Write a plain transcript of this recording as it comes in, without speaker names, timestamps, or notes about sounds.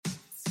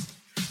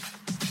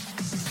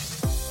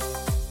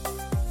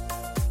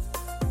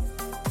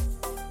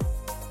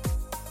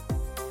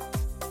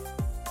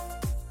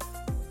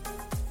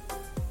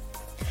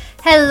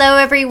Hello,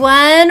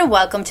 everyone.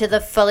 Welcome to the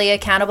Fully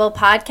Accountable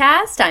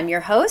Podcast. I'm your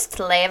host,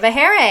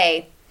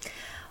 Leia.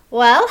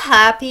 Well,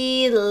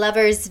 happy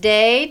Lover's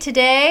Day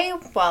today.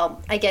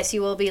 Well, I guess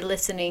you will be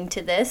listening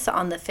to this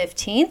on the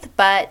 15th,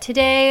 but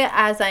today,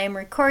 as I am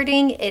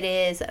recording, it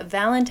is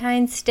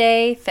Valentine's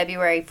Day,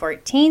 February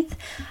 14th.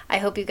 I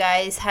hope you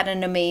guys had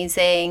an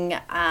amazing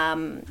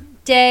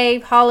day,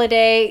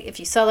 holiday, if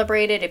you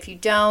celebrate it, if you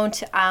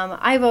don't.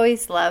 I've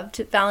always loved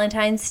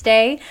Valentine's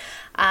Day.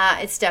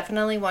 It's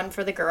definitely one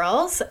for the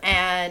girls,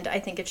 and I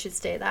think it should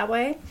stay that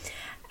way.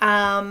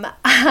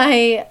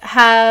 I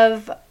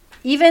have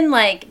even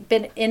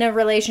been in a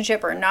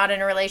relationship or not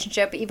in a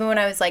relationship, even when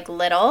I was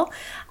little,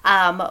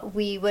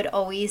 we would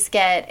always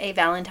get a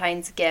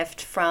Valentine's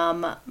gift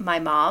from my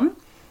mom.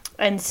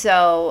 And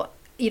so,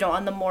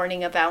 on the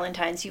morning of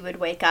Valentine's, you would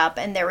wake up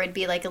and there would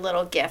be a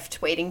little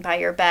gift waiting by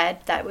your bed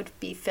that would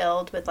be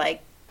filled with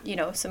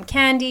some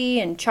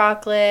candy and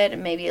chocolate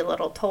and maybe a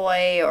little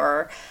toy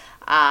or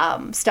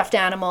stuffed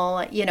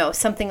animal,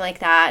 something like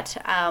that,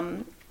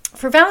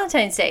 for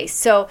Valentine's Day.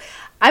 So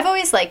I've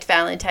always liked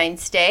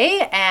Valentine's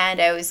Day,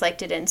 and I always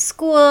liked it in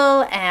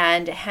school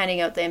and handing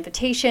out the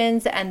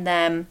invitations. And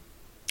then,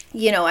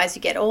 as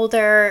you get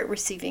older,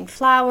 receiving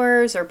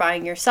flowers or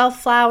buying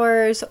yourself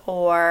flowers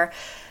or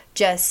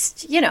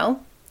just,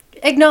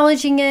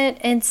 acknowledging it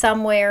in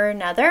some way or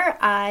another.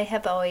 I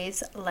have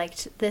always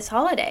liked this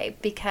holiday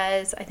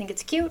because I think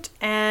it's cute,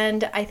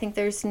 and I think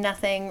there's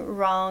nothing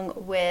wrong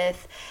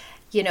with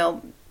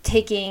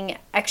taking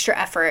extra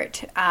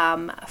effort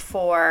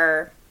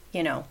for,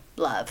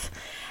 love.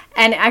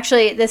 And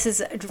actually, this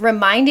is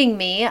reminding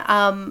me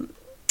of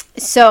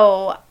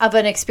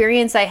an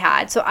experience I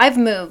had. So I've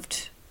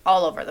moved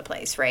all over the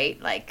place, right?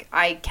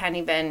 I can't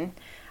even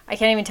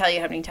tell you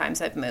how many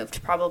times I've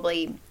moved.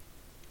 Probably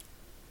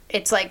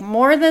it's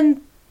more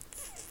than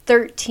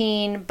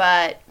 13,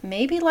 but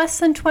maybe less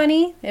than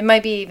 20. It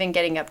might be even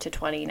getting up to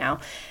 20 now.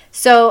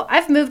 So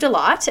I've moved a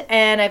lot,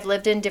 and I've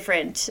lived in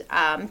different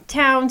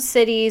towns,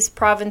 cities,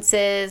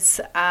 provinces,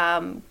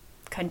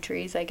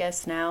 countries, I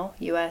guess now,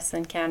 US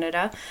and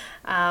Canada.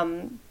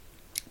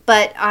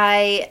 But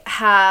I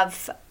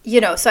have,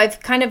 so I've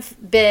kind of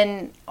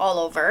been all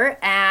over.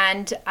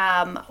 And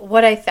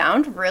what I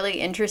found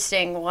really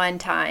interesting one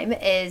time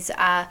is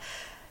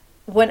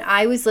when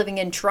I was living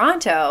in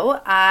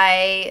Toronto,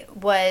 I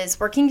was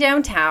working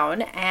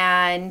downtown,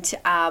 and,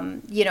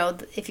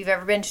 if you've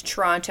ever been to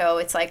Toronto,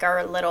 it's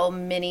our little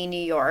mini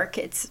New York.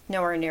 It's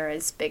nowhere near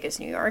as big as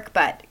New York,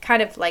 but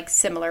kind of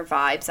similar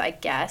vibes, I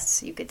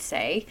guess you could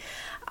say.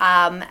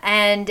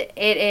 And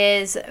it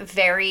is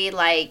very a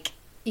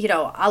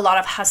lot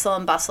of hustle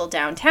and bustle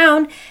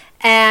downtown.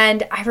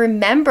 And I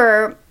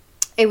remember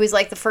it was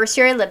the first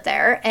year I lived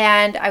there,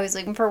 and I was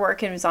leaving for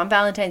work, and it was on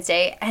Valentine's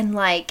Day, and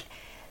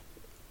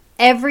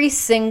every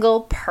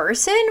single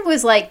person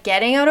was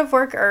getting out of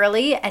work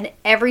early, and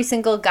every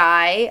single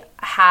guy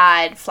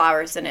had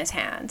flowers in his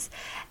hands.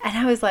 And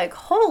I was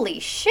holy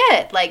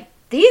shit,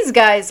 these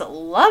guys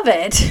love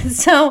it.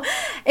 So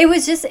it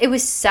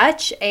was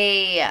such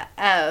a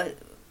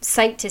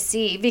sight to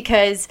see,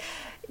 because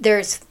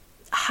there's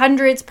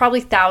hundreds,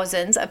 probably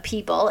thousands of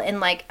people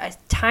in a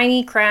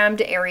tiny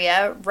crammed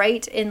area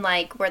right in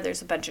where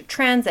there's a bunch of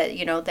transit.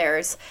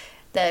 There's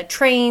the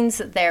trains,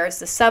 there's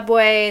the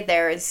subway,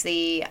 there's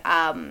the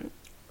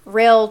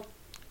rail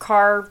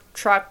car,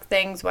 truck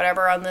things,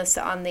 whatever on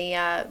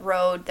the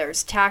road.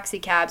 There's taxi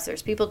cabs,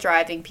 there's people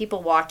driving,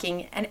 people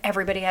walking, and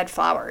everybody had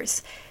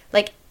flowers.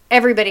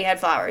 Everybody had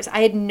flowers. I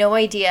had no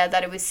idea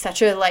that it was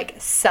such a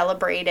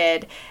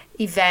celebrated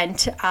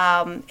event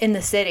in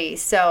the city.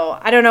 So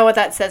I don't know what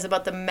that says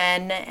about the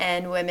men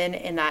and women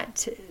in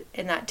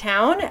that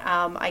town.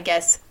 I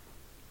guess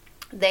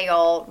they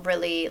all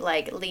really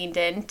leaned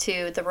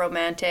into the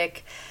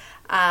romantic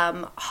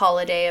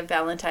holiday of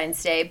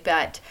Valentine's Day,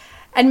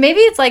 and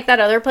maybe it's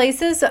that other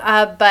places,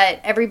 but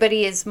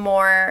everybody is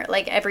more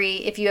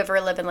if you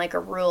ever live in a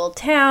rural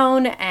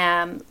town,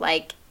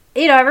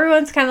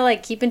 everyone's kind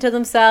of keeping to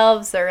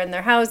themselves. They're in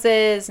their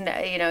houses, and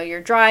you're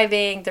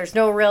driving. There's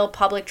no real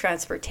public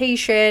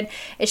transportation.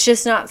 It's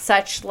just not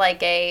such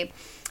a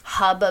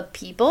hub of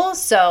people.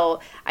 So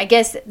I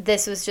guess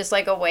this was just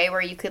a way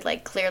where you could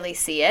clearly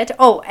see it.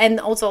 Oh, and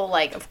also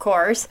of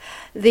course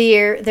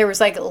there was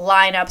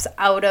lineups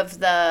out of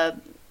the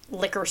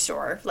liquor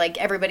store,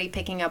 everybody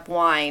picking up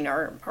wine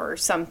or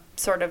some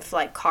sort of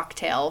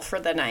cocktail for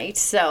the night.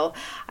 So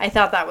I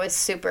thought that was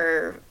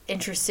super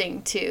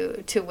interesting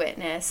to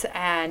witness,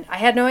 and I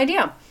had no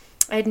idea.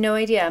 It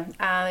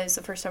was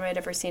the first time I'd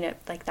ever seen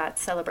it that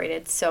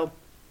celebrated. So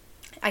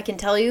I can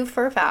tell you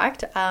for a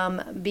fact,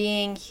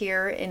 being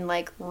here in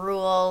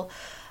rural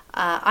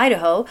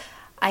Idaho,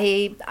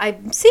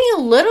 I'm seeing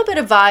a little bit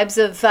of vibes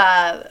of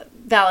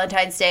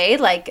Valentine's Day.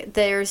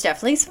 There's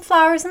definitely some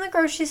flowers in the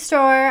grocery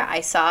store. I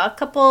saw a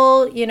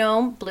couple,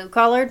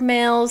 blue-collared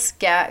males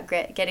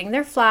getting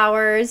their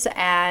flowers,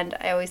 and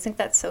I always think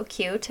that's so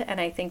cute,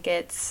 and I think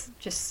it's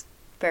just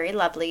very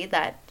lovely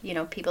that,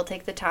 people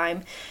take the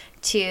time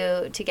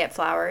to get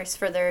flowers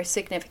for their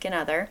significant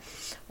other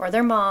or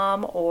their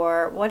mom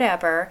or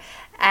whatever,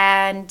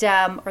 and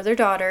or their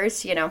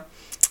daughters,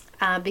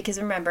 because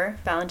remember,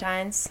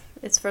 Valentine's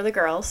is for the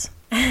girls.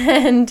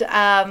 And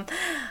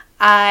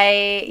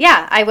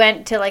I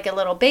went to like a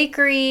little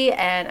bakery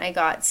and I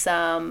got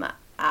some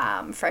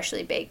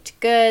freshly baked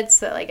goods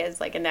that like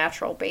is like a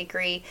natural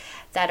bakery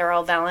that are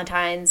all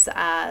Valentine's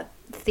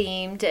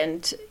themed.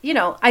 And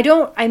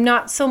I'm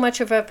not so much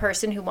of a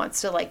person who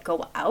wants to like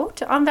go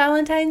out on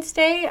Valentine's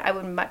Day. I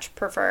would much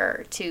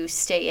prefer to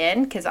stay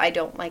in because I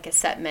don't like a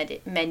set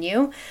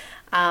menu,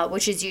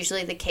 which is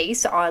usually the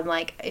case on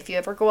like if you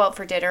ever go out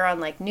for dinner on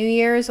like New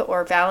Year's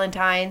or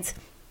Valentine's.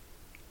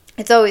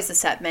 It's always a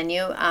set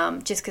menu,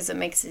 just because it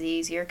makes it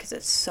easier because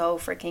it's so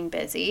freaking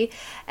busy.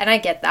 And I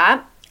get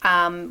that.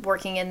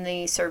 Working in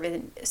the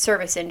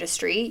service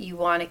industry, you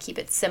want to keep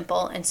it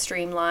simple and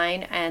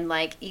streamlined and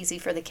like easy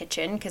for the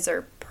kitchen because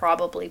they're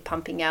probably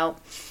pumping out,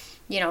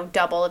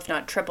 double if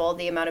not triple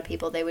the amount of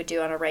people they would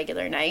do on a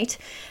regular night.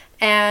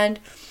 And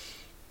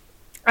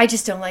I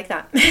just don't like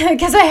that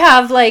because I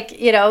have like,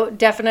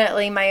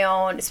 definitely my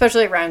own,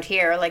 especially around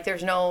here, like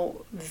there's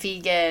no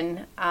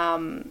vegan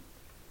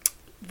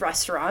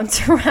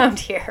restaurants around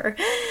here,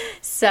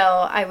 so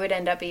I would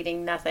end up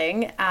eating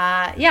nothing.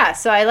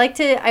 So I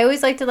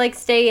always like to like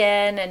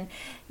stay in and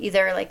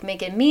either like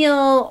make a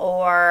meal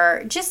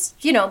or just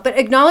but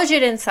acknowledge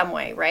it in some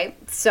way, right?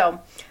 So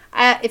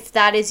if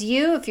that is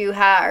you, if you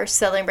are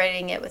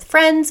celebrating it with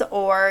friends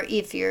or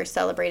if you're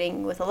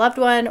celebrating with a loved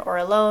one or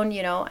alone,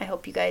 I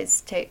hope you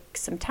guys take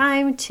some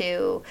time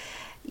to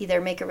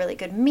either make a really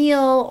good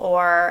meal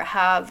or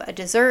have a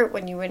dessert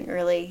when you wouldn't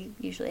really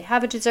usually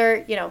have a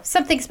dessert,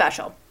 something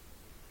special.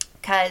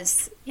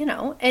 Because,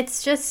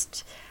 it's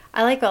just,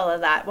 I like all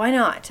of that. Why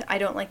not? I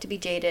don't like to be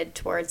jaded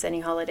towards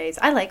any holidays.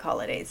 I like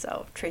holidays,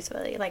 though,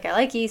 truthfully. Like, I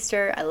like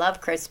Easter. I love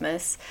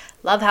Christmas.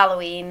 Love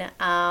Halloween.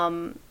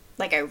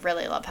 I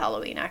really love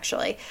Halloween,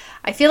 actually.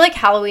 I feel like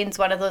Halloween's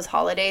one of those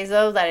holidays,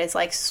 though, that is,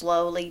 like,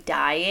 slowly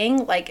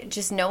dying. Like,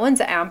 just no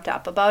one's amped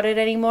up about it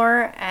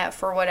anymore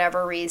for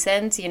whatever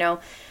reasons,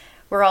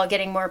 We're all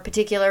getting more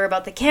particular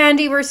about the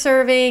candy we're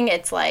serving.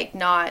 It's like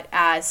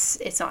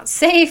it's not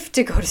safe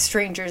to go to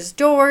strangers'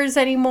 doors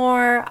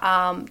anymore.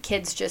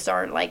 Kids just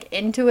aren't like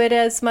into it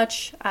as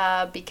much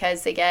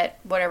because they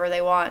get whatever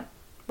they want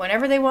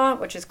whenever they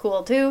want, which is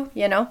cool too.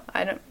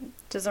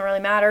 Doesn't really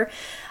matter.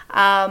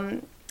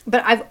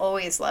 But I've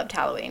always loved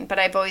Halloween, but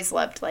I've always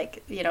loved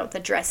like,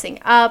 the dressing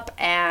up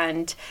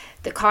and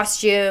the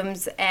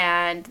costumes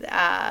and,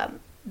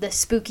 the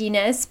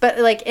spookiness, but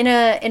like in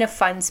a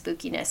fun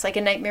spookiness, like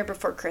a Nightmare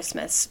Before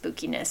Christmas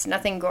spookiness,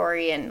 nothing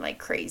gory and like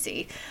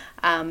crazy.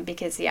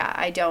 Because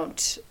I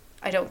don't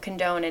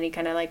condone any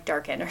kind of like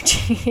dark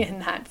energy in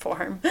that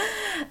form.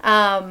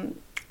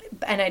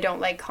 And I don't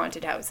like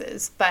haunted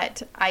houses,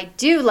 but I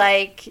do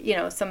like,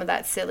 some of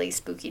that silly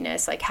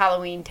spookiness, like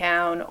Halloween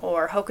Town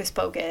or Hocus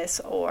Pocus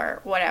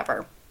or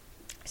whatever.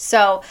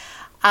 So,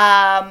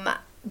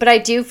 but I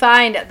do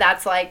find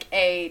that's like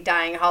a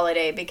dying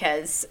holiday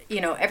because,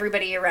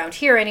 everybody around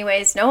here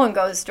anyways, no one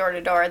goes door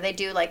to door. They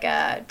do like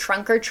a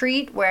trunk or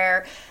treat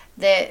where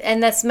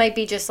and this might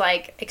be just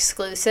like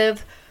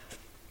exclusive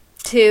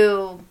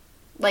to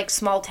like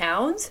small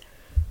towns.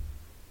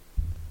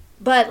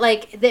 But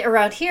like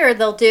around here,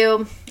 they'll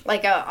do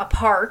like a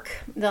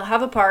park. They'll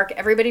have a park.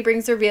 Everybody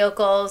brings their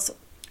vehicles.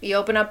 You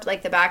open up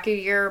like the back of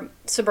your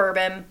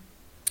Suburban,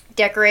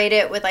 decorate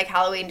it with like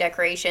Halloween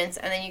decorations,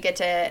 and then you get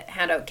to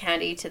hand out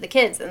candy to the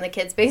kids. And the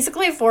kids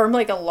basically form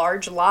like a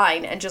large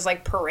line and just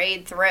like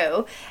parade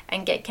through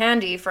and get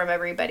candy from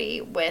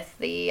everybody with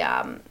the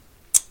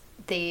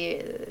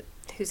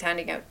who's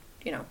handing out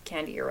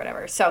candy or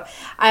whatever. So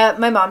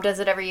my mom does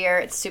it every year.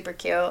 It's super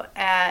cute,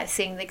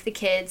 seeing like the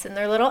kids in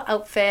their little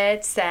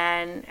outfits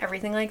and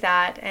everything like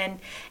that. And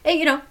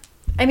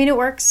it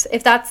works.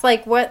 If that's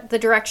like what the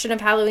direction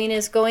of Halloween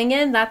is going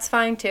in, that's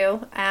fine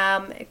too.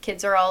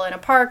 Kids are all in a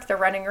park, they're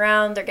running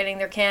around, they're getting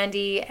their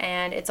candy,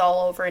 and it's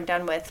all over and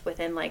done with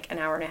within like an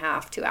hour and a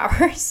half, 2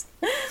 hours.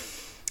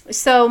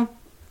 So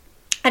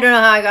I don't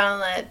know how I got on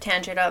the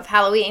tangent of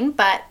Halloween,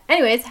 but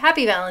anyways,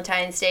 happy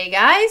Valentine's Day,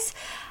 guys.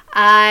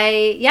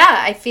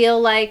 I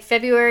feel like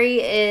February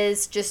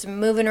is just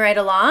moving right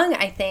along.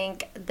 I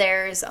think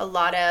there's a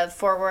lot of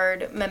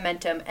forward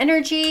momentum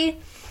energy,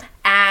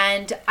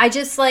 and I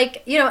just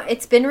like,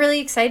 it's been really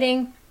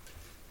exciting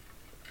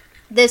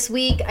this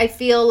week. I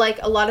feel like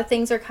a lot of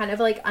things are kind of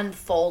like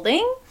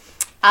unfolding,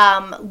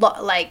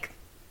 like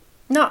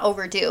not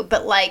overdue,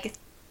 but like,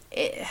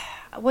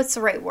 what's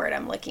the right word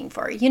I'm looking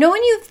for?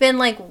 When you've been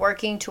like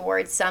working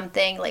towards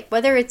something, like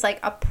whether it's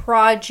like a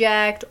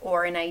project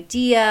or an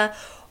idea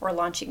or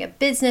launching a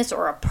business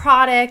or a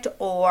product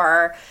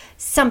or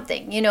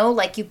something,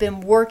 like you've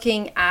been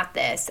working at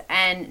this,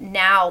 and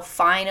now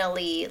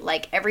finally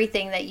like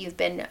everything that you've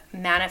been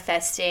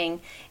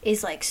manifesting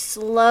is like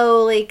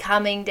slowly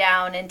coming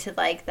down into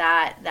like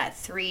that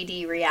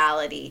 3D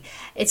reality.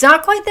 It's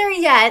not quite there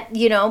yet,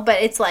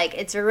 but it's like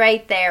it's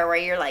right there where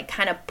you're like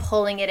kind of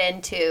pulling it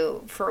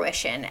into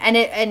fruition.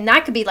 And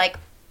that could be like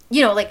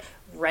like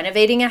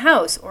renovating a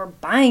house or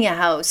buying a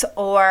house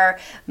or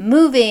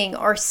moving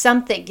or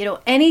something,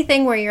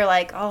 anything where you're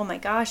like, oh my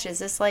gosh, is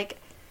this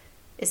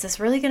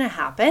really going to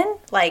happen?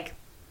 Like,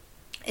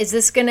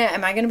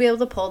 am I going to be able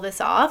to pull this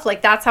off?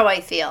 Like, that's how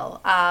I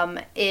feel,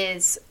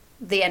 is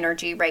the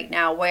energy right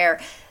now, where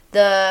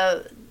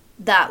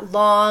that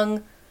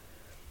long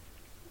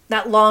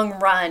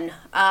run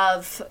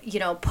of,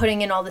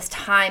 putting in all this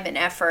time and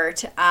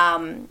effort,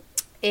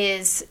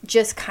 is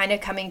just kind of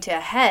coming to a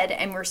head,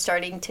 and we're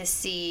starting to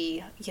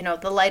see,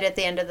 the light at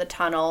the end of the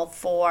tunnel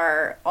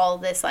for all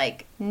this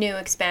like new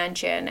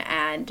expansion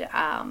and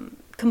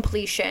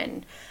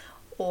completion,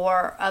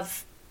 or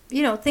of,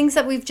 things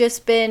that we've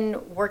just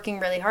been working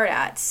really hard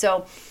at.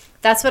 So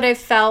that's what I've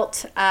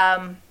felt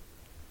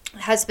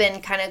has been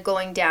kind of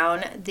going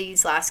down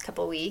these last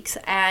couple weeks.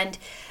 And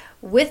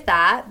with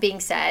that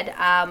being said,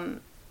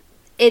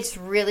 it's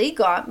really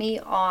got me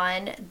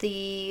on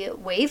the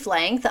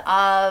wavelength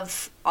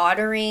of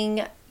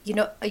honoring,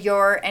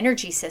 your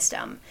energy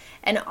system,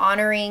 and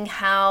honoring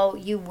how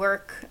you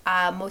work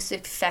most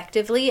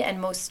effectively and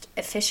most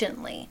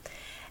efficiently.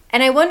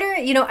 And I wonder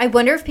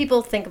if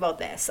people think about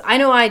this. I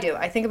know I do.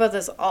 I think about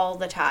this all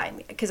the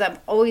time, because I'm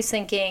always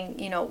thinking,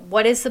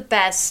 what is the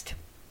best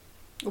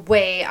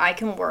way I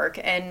can work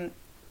and,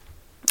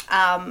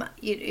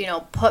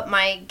 put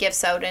my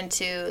gifts out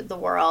into the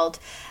world,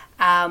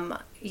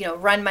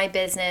 run my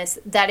business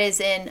that is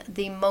in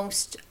the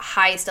most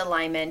highest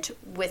alignment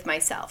with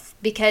myself,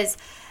 because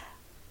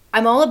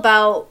I'm all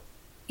about,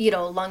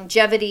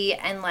 longevity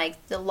and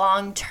like the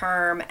long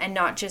term, and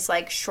not just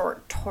like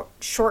short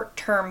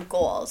term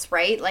goals,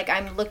 right? Like,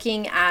 I'm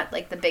looking at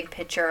like the big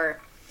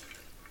picture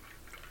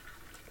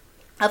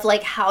of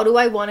like, how do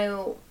I want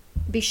to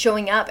be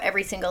showing up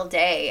every single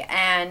day,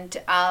 and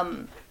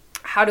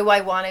how do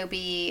I want to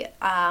be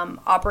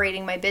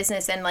operating my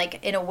business in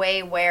like in a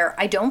way where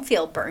I don't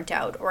feel burnt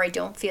out, or I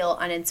don't feel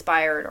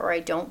uninspired, or I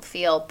don't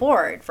feel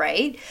bored,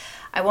 right?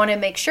 I want to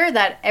make sure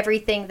that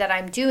everything that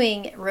I'm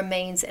doing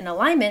remains in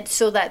alignment,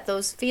 so that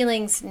those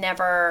feelings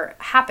never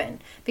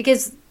happen,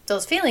 because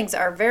those feelings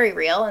are very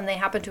real, and they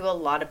happen to a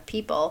lot of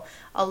people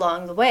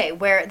along the way,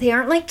 where they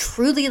aren't like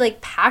truly like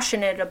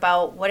passionate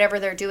about whatever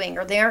they're doing,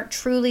 or they aren't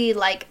truly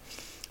like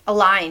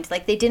aligned.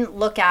 Like, they didn't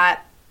look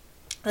at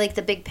like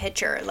the big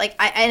picture. Like,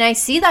 I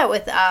see that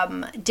with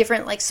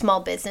different like small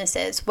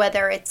businesses,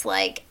 whether it's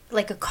like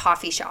a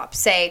coffee shop.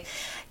 Say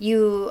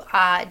you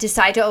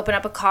decide to open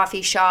up a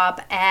coffee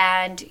shop,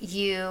 and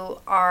you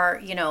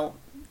are,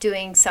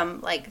 doing some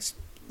like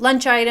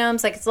lunch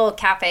items, like it's a little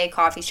cafe,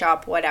 coffee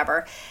shop,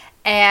 whatever.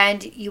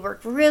 And you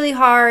work really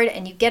hard,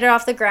 and you get it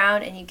off the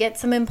ground, and you get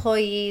some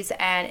employees,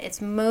 and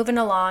it's moving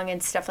along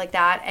and stuff like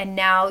that. And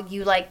now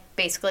you like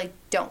basically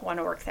don't want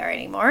to work there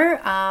anymore.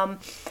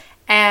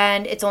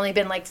 And it's only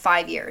been like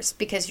 5 years,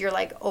 because you're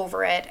like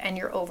over it, and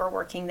you're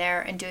overworking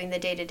there and doing the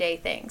day-to-day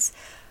things.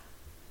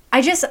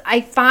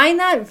 I find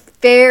that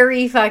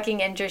very fucking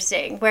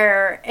interesting,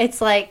 where it's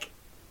like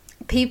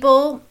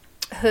people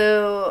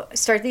who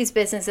start these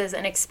businesses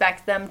and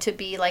expect them to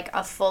be like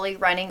a fully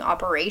running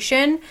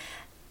operation,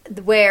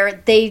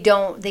 where they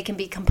can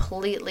be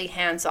completely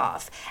hands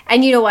off.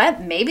 And you know what?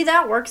 Maybe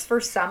that works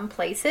for some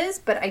places,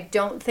 but I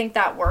don't think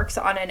that works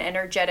on an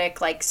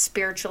energetic, like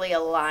spiritually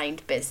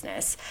aligned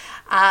business.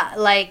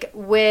 Like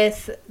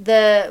with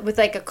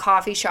like a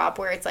coffee shop,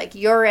 where it's like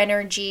your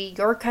energy,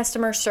 your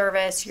customer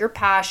service, your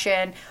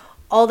passion,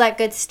 all that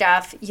good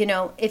stuff.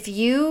 If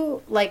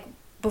you like,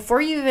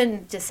 before you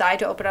even decide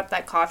to open up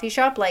that coffee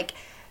shop, like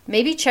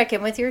maybe check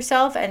in with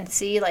yourself and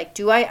see like,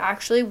 do I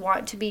actually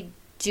want to be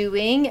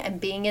doing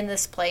and being in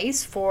this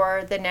place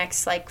for the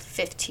next like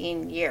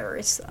 15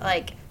 years?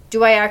 Like,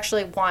 do I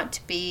actually want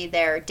to be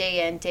there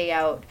day in, day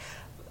out,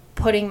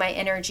 putting my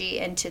energy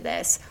into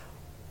this?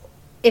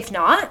 If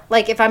not,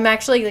 like if I'm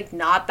actually like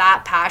not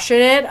that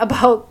passionate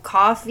about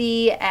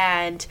coffee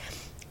and,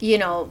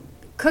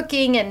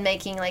 cooking and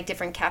making like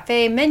different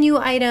cafe menu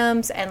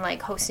items and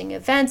like hosting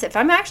events, if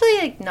I'm actually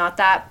like not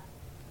that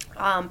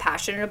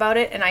passionate about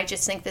it, and I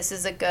just think this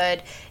is a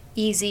good,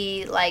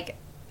 easy like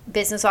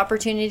business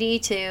opportunity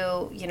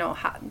to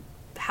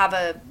have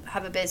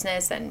a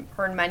business and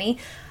earn money,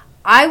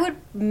 I would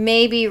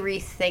maybe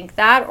rethink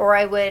that, or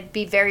I would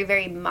be very,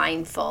 very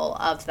mindful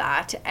of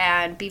that,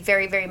 and be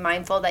very, very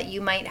mindful that you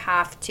might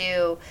have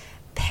to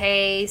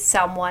pay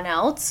someone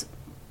else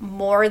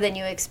more than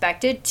you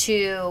expected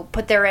to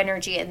put their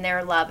energy and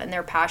their love and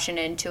their passion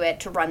into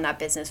it to run that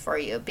business for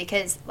you.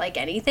 Because like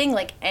anything,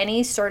 like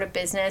any sort of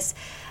business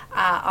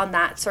on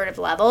that sort of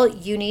level,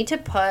 you need to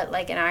put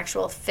like an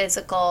actual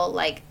physical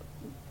like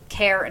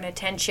care and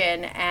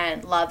attention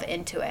and love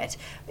into it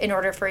in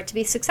order for it to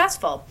be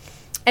successful.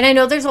 And I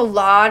know there's a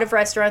lot of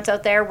restaurants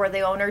out there where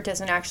the owner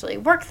doesn't actually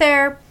work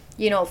there,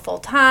 full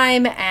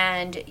time,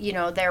 and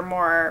they're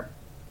more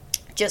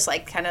just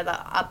like kind of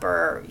the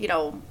upper,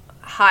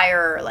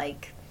 higher,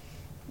 like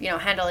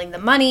handling the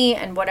money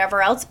and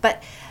whatever else.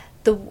 But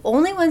the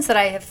only ones that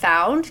I have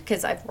found,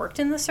 because I've worked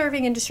in the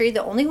serving industry,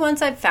 the only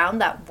ones I've found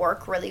that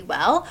work really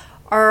well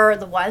are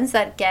the ones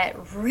that get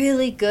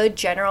really good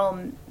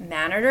general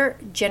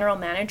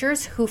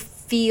managers who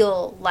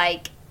feel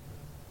like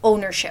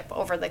ownership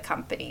over the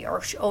company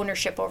or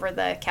ownership over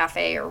the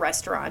cafe or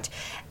restaurant,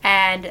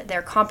 and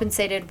they're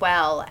compensated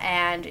well,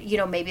 and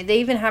maybe they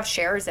even have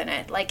shares in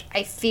it. Like,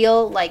 I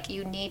feel like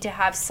you need to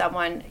have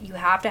you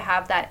have to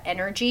have that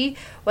energy,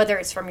 whether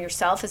it's from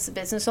yourself as a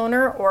business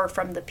owner or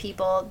from the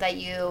people that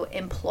you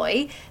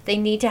employ. They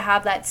need to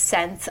have that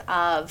sense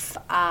of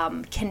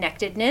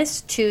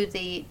connectedness to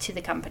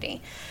the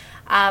company.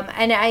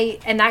 And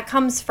that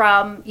comes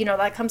from,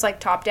 that comes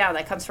like top down.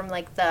 That comes from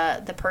like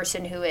the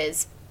person who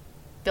is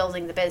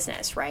building the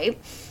business, right?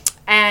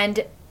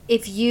 And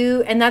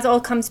that all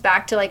comes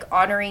back to like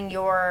honoring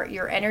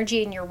your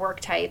energy and your work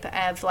type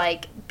of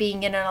like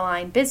being in an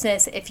aligned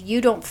business. If you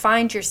don't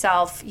find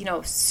yourself,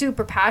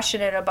 super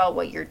passionate about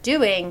what you're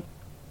doing,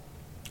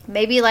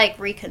 maybe like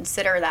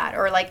reconsider that,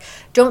 or like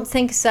don't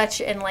think such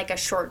in like a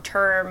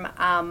short-term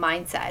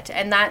mindset.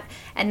 And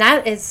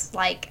that is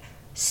like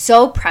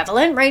so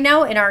prevalent right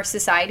now in our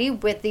society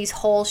with these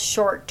whole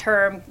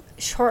short-term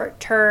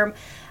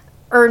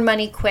earn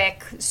money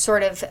quick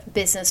sort of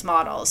business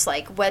models,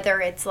 like whether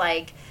it's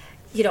like,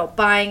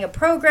 buying a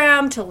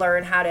program to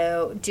learn how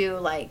to do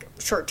like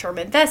short-term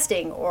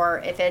investing, or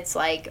if it's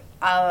like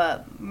a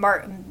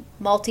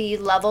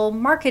multi-level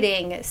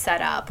marketing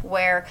setup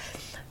where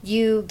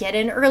you get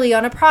in early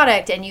on a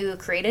product and you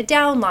create a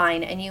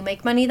downline and you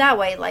make money that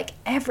way. Like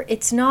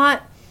it's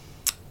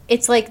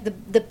like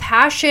the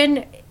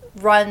passion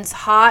runs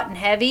hot and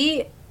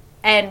heavy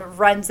and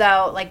runs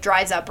out, like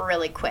dries up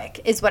really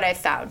quick, is what I've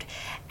found.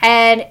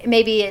 And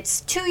maybe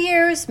it's 2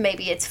 years,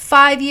 maybe it's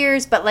 5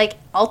 years, but like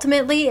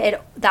ultimately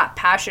that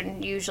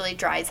passion usually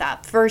dries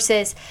up,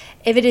 versus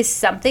if it is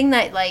something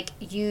that like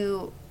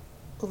you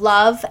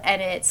love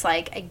and it's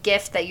like a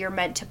gift that you're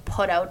meant to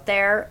put out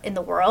there in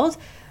the world,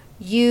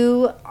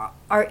 you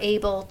are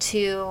able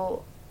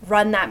to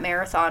run that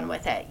marathon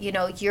with it.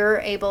 You're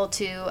able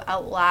to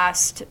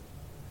outlast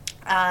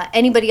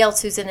anybody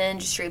else who's in the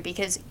industry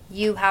because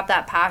you have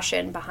that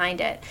passion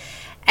behind it.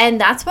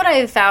 And that's what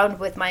I've found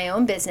with my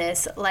own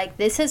business. Like,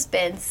 this has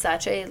been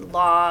such a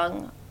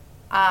long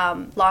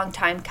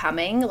time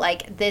coming.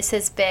 Like, this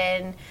has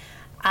been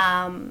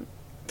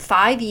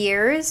 5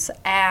 years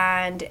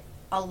and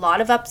a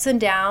lot of ups and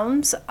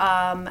downs.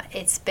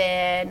 It's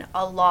been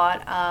a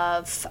lot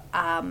of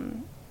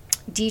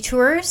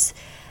detours,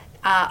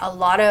 a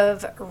lot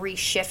of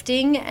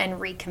reshifting and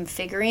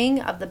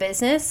reconfiguring of the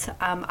business.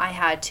 I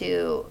had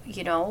to,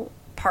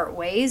 part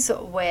ways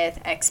with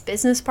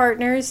ex-business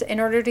partners in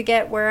order to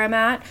get where I'm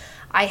at.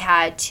 I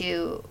had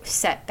to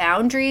set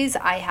boundaries.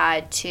 I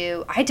had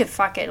to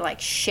fucking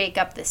like shake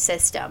up the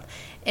system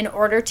in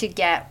order to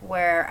get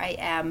where I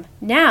am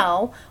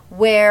now,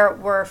 where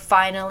we're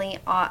finally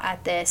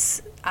at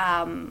this,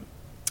 not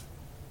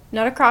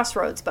a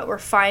crossroads, but we're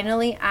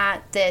finally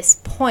at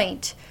this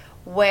point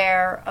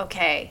where,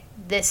 okay,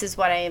 this is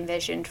what I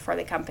envisioned for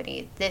the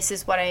company. This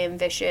is what I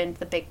envisioned,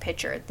 the big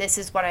picture. This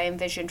is what I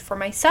envisioned for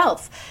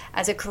myself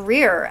as a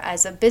career,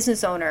 as a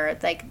business owner,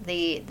 like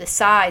the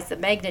size, the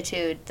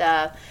magnitude,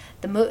 the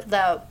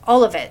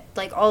all of it,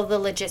 like all of the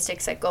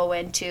logistics that go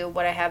into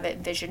what I have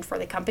envisioned for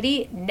the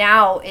company.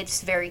 Now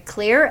it's very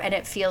clear and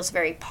it feels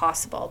very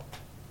possible.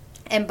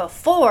 And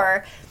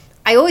before,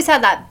 I always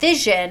had that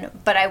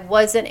vision, but I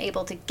wasn't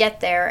able to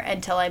get there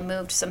until I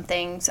moved some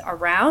things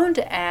around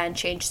and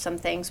changed some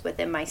things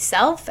within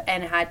myself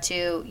and had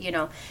to,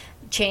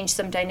 change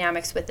some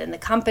dynamics within the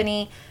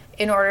company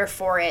in order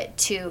for it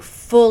to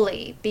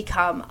fully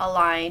become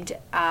aligned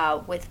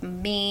with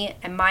me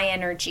and my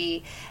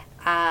energy,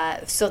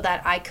 so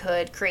that I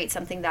could create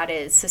something that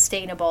is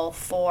sustainable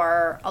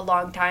for a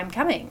long time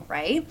coming,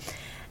 right?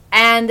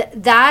 And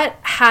that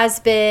has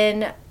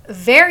been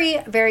very,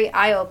 very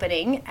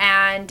eye-opening.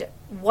 And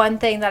one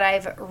thing that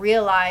I've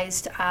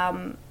realized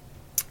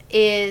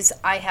is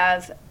I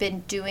have been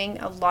doing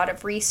a lot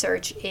of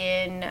research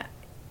in,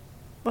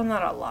 well,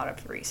 not a lot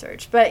of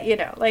research, but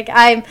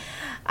I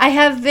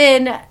have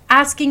been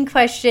asking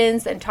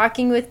questions and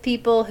talking with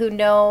people who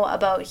know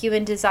about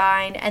human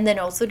design, and then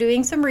also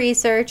doing some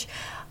research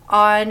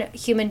on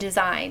human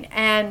design.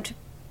 And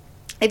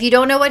if you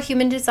don't know what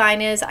human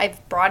design is,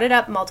 I've brought it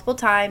up multiple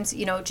times.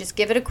 Just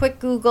give it a quick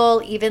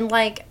Google, even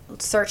like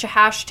search a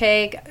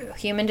hashtag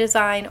human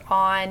design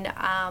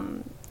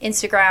on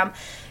Instagram.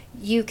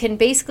 You can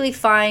basically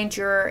find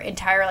your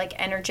entire like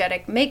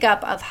energetic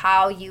makeup of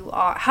how you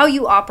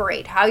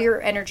operate, how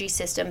your energy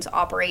systems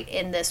operate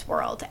in this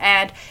world.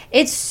 And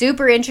it's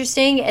super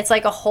interesting. It's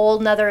like a whole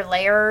nother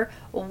layer,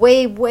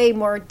 way, way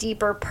more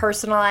deeper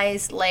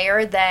personalized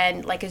layer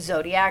than like a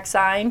zodiac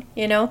sign,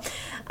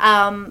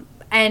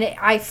 And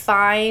I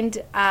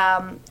find,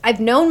 I've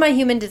known my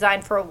human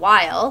design for a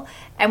while.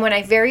 And when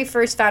I very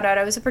first found out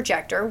I was a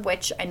projector,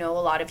 which I know a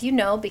lot of you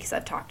know because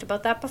I've talked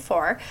about that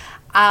before,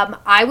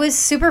 I was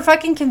super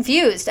fucking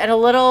confused and a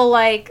little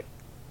like,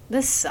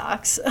 this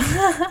sucks.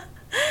 I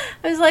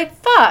was like,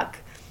 fuck,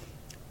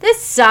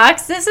 this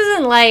sucks. This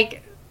isn't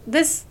like,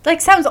 this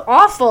like sounds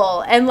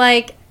awful. And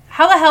like,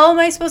 how the hell am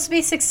I supposed to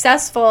be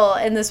successful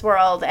in this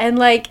world? And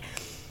like,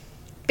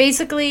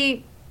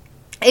 basically,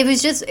 it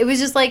was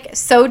just like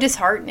so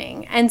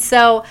disheartening. And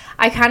so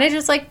I kind of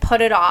just like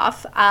put it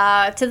off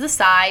to the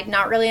side,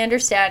 not really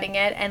understanding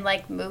it, and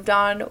like moved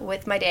on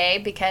with my day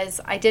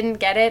because I didn't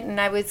get it. And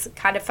I was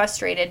kind of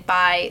frustrated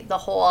by the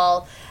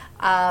whole,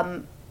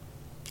 I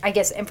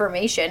guess,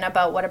 information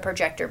about what a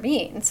projector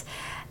means.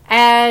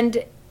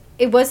 And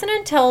it wasn't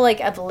until like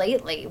of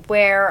lately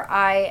where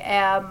I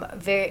am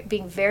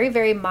being very,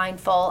 very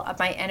mindful of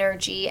my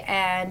energy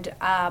and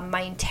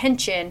my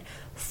intention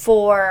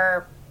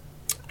for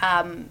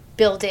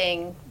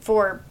building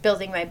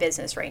my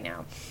business right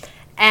now.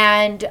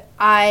 And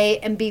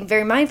I am being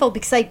very mindful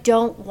because I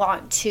don't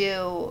want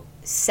to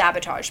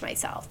sabotage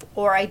myself,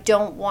 or I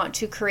don't want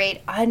to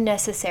create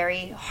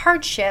unnecessary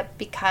hardship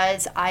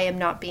because I am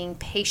not being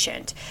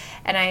patient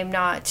and I am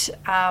not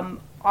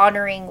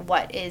honoring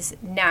what is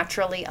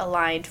naturally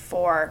aligned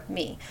for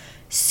me.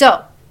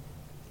 So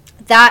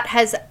that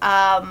has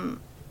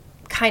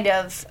kind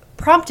of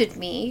prompted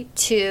me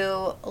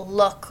to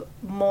look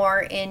more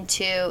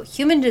into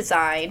human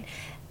design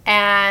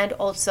and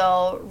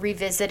also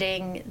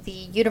revisiting the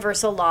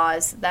universal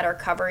laws that are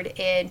covered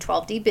in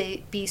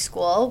 12D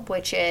School,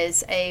 which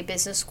is a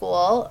business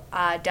school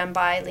done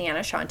by Leia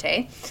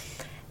Shante.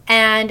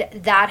 And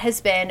that has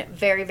been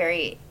very,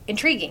 very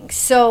intriguing.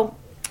 So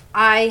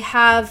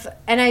I've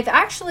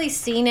actually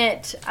seen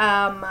it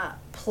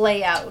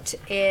play out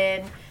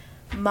in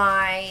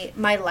my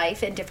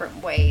life in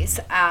different ways,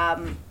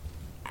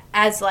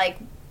 as like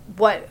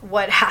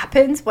what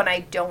happens when I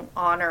don't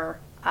honor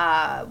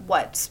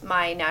what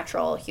my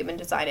natural human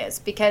design is.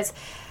 Because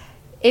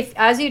if,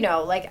 as you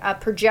know, like a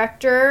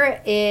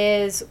projector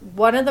is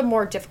one of the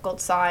more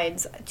difficult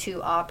signs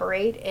to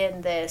operate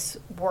in this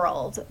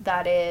world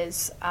that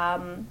is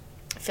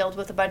filled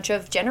with a bunch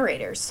of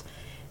generators.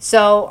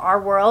 So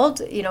our world,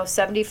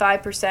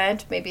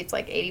 75%, maybe it's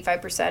like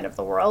 85% of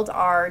the world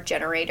are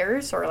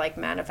generators, or like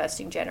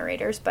manifesting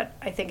generators, but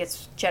I think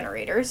it's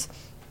generators.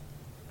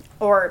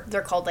 Or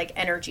they're called like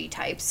energy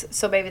types.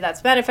 So maybe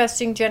that's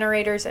manifesting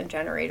generators and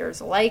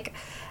generators alike.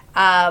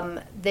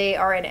 They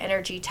are an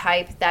energy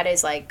type that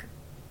is like,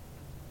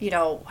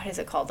 what is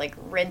it called? Like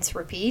rinse,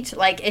 repeat.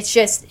 Like it's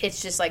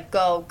just like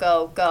go,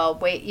 go, go.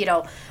 Wait,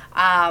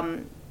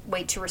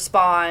 wait to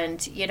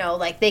respond.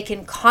 Like they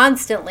can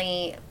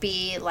constantly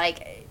be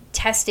like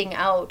testing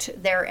out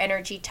their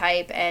energy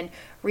type and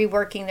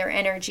reworking their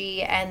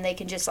energy, and they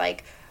can just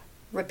like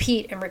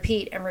repeat and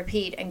repeat and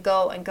repeat and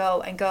go and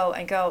go and go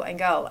and go and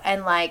go.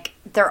 And like,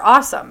 they're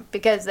awesome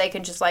because they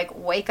can just like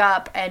wake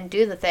up and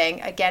do the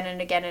thing again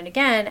and again and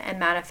again and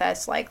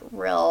manifest like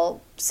real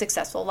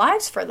successful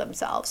lives for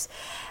themselves.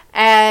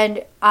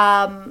 And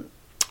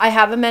I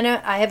have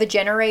a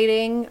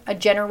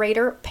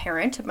generator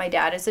parent. My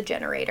dad is a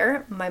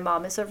generator. My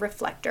mom is a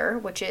reflector,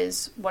 which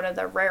is one of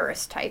the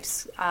rarest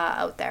types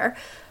out there.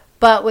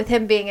 But with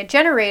him being a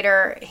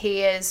generator,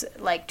 he is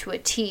like to a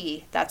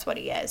T, that's what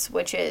he is,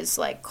 which is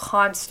like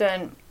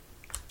constant,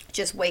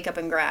 just wake up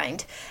and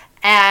grind.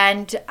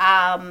 And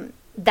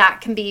that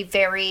can be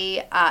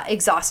very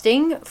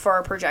exhausting for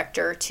a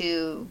projector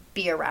to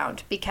be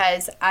around,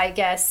 because I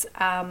guess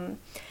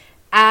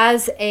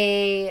as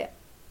a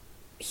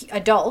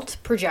adult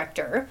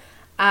projector,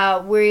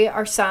 we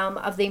are some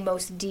of the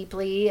most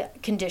deeply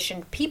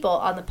conditioned people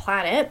on the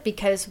planet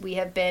because we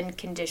have been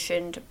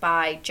conditioned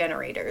by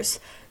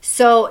generators.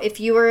 So if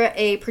you are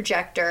a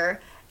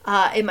projector,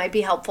 it might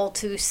be helpful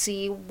to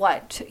see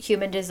what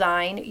human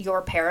design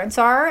your parents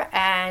are,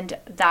 and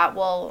that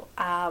will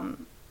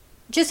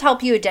just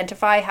help you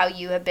identify how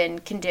you have been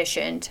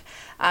conditioned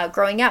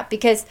growing up.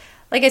 Because,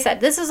 like I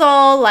said, this is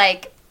all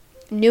like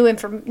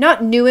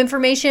not new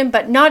information,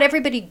 but not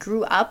everybody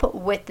grew up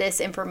with this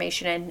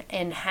information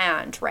in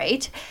hand,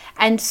 right?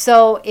 And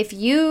so if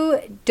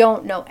you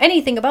don't know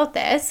anything about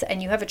this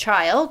and you have a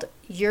child,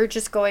 you're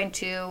just going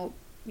to,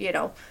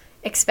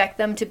 expect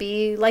them to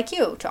be like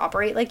you, to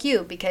operate like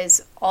you,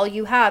 because all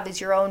you have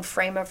is your own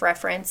frame of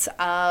reference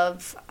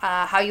of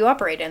how you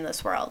operate in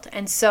this world.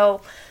 And so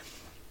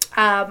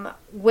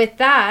with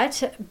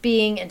that,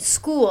 being in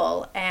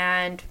school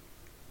and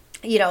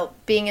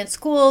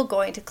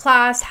going to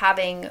class,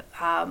 having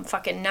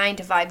fucking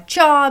 9-to-5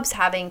 jobs,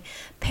 having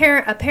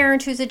a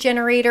parent who's a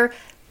generator,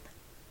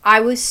 I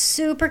was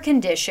super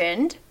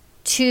conditioned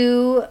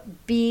to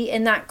be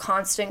in that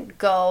constant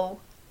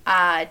go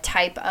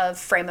type of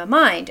frame of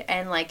mind,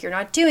 and like you're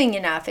not doing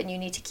enough, and you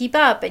need to keep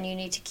up, and you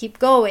need to keep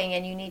going,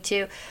 and you need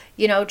to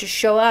just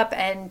show up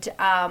and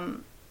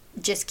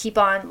just keep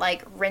on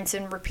like rinse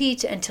and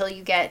repeat until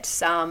you get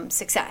some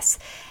success.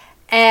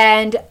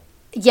 And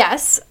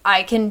yes,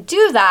 I can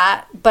do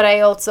that, but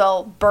I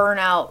also burn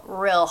out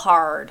real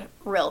hard,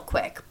 real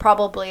quick,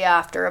 probably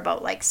after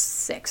about like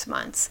 6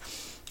 months.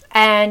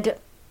 And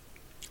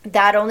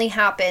that only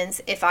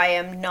happens if I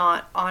am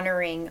not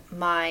honoring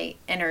my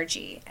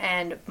energy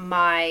and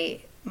my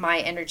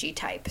energy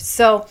type.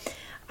 So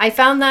I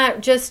found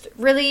that just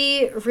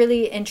really,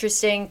 really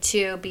interesting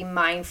to be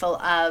mindful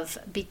of,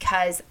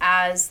 because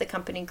as the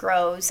company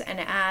grows and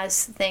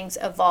as things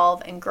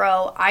evolve and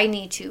grow, I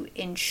need to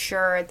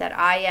ensure that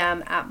I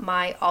am at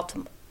my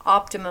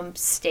optimum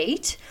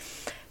state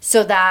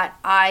so that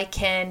I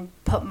can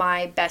put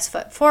my best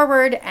foot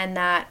forward and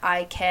that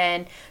I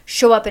can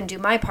show up and do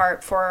my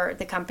part for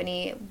the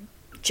company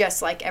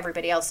just like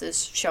everybody else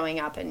is showing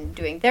up and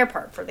doing their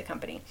part for the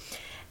company.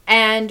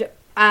 And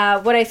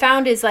what I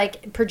found is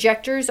like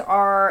projectors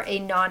are a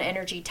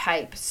non-energy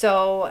type.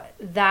 So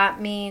that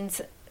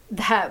means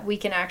that we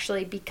can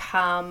actually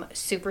become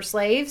super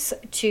slaves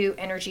to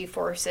energy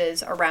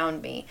forces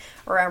around me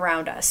or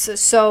around us.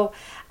 So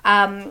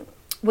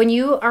when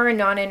you are a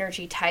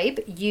non-energy type,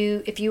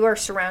 if you are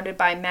surrounded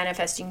by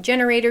manifesting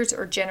generators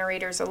or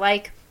generators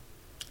alike,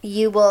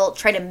 you will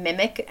try to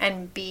mimic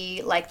and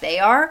be like they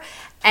are.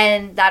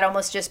 And that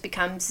almost just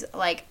becomes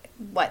like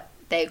what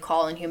they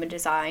call in human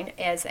design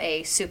as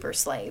a super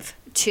slave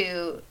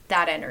to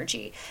that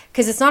energy,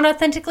 because it's not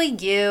authentically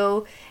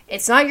you.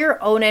 It's not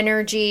your own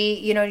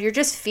energy. You're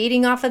just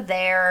feeding off of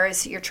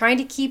theirs. You're trying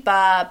to keep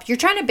up. You're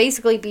trying to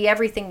basically be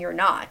everything you're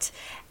not.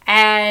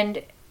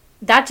 And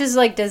that just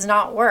like does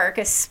not work,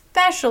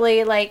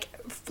 especially like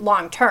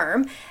long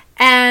term.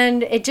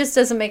 And it just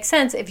doesn't make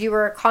sense if you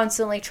were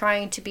constantly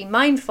trying to be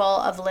mindful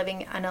of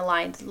living an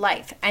aligned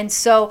life. And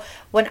so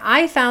when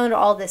I found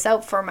all this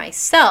out for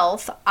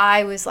myself,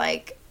 I was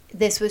like,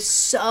 this was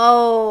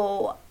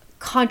so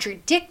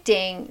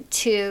contradicting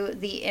to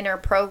the inner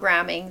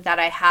programming that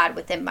I had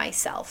within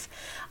myself.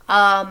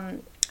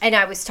 And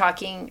I was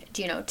talking,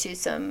 to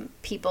some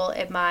people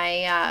at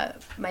my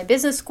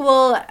business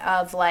school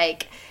of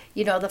like,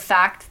 the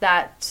fact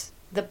that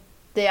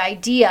the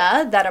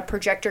idea that a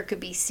projector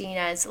could be seen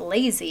as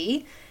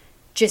lazy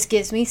just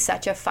gives me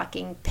such a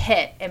fucking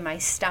pit in my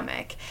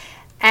stomach.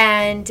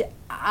 And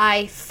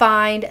I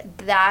find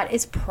that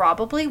is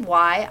probably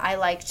why I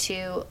like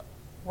to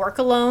work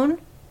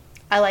alone.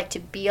 I like to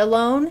be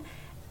alone.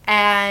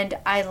 And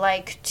I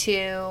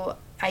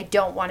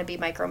don't want to be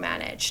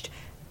micromanaged.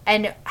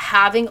 And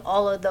having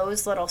all of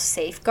those little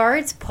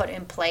safeguards put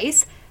in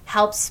place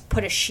helps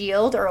put a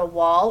shield or a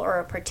wall or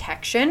a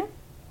protection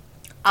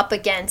up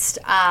against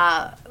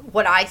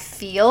what I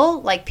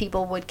feel like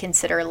people would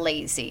consider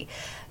lazy,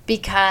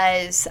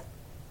 because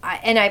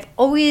I've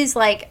always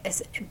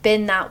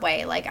been that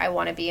way. Like, I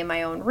want to be in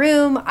my own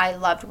room. I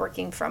loved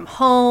working from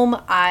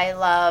home. I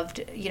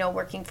loved,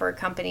 working for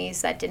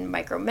companies that didn't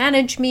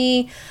micromanage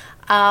me.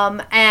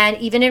 And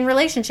even in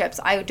relationships,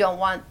 I don't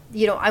want,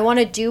 I want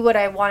to do what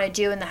I want to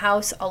do in the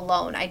house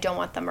alone. I don't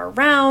want them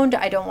around.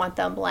 I don't want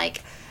them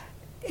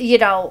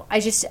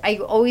I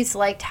always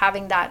liked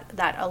having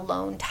that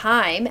alone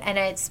time, and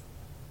it's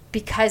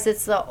because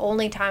it's the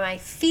only time I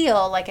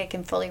feel like I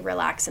can fully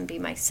relax and be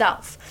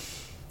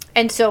myself.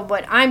 And so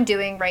what I'm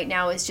doing right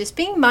now is just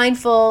being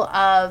mindful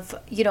of,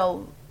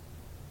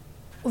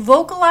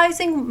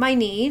 vocalizing my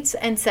needs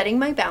and setting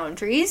my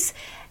boundaries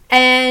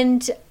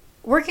and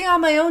working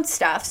on my own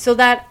stuff so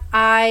that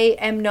I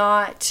am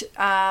not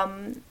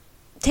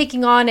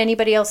taking on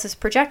anybody else's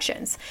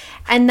projections.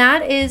 And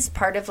that is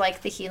part of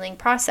the healing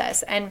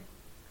process. And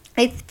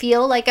I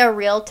feel like a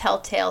real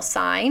telltale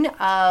sign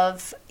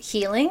of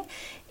healing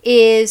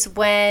is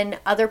when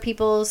other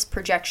people's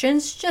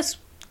projections just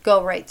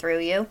go right through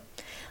you.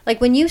 Like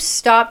when you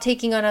stop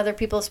taking on other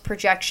people's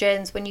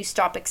projections, when you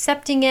stop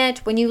accepting it,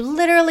 when you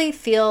literally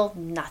feel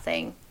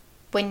nothing,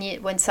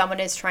 when someone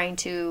is trying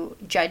to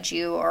judge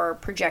you or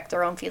project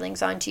their own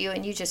feelings onto you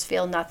and you just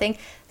feel nothing,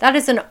 that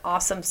is an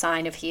awesome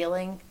sign of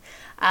healing.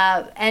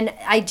 And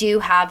I do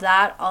have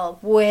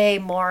that way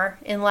more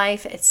in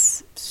life.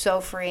 It's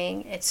so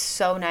freeing. It's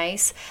so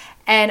nice.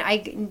 And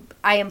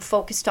I am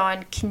focused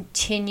on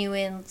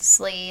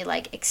continuously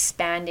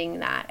expanding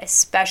that,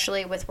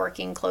 especially with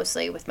working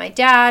closely with my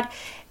dad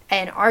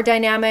and our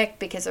dynamic,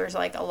 because there's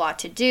a lot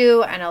to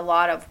do and a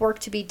lot of work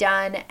to be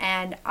done.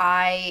 And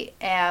I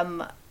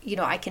am,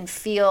 I can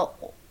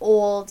feel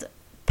old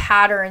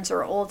patterns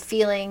or old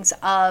feelings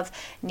of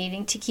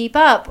needing to keep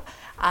up,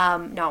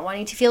 not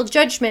wanting to feel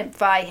judgment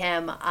by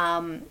him,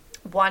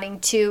 wanting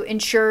to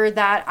ensure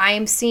that I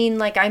am seen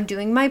like I'm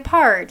doing my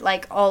part,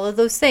 all of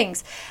those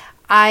things.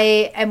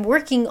 I am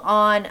working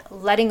on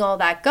letting all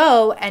that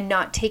go and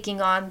not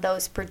taking on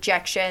those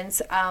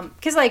projections,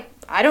 because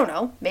I don't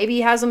know, maybe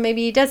he has them,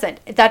 maybe he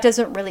doesn't. That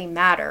doesn't really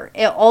matter.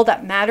 All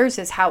that matters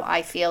is how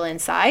I feel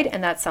inside,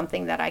 and that's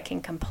something that I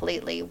can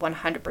completely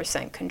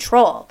 100%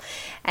 control.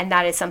 And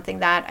that is something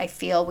that I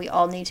feel we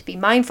all need to be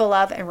mindful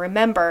of and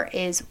remember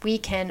is we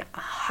can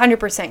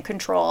 100%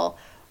 control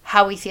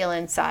how we feel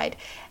inside.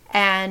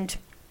 And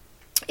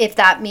if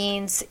that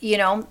means,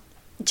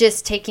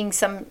 just taking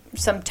some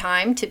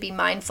time to be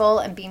mindful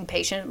and being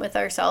patient with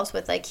ourselves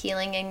with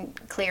healing and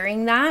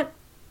clearing that,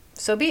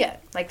 so be it.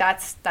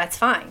 That's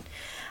fine.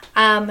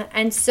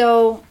 And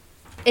so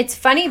it's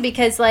funny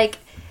because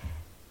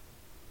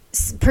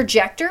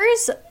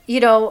projectors,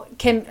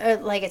 can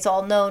it's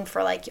all known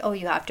for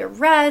you have to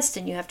rest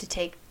and you have to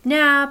take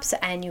naps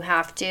and you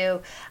have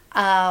to,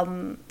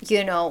 have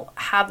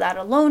that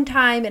alone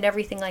time and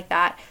everything like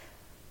that.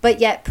 But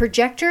yet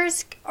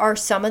projectors are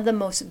some of the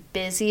most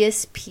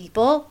busiest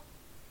people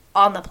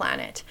on the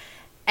planet.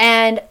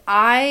 And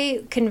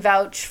I can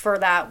vouch for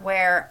that,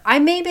 where I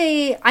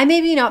maybe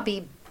not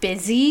be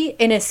busy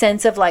in a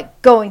sense of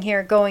like going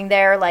here, going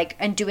there, like,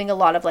 and doing a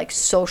lot of like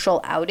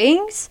social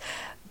outings,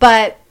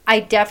 but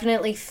I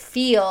definitely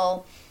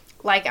feel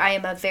like I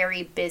am a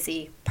very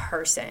busy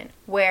person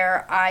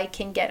where I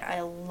can get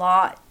a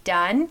lot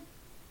done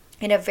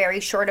in a very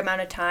short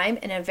amount of time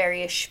in a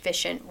very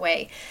efficient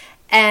way.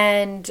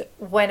 And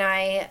when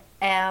I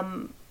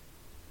am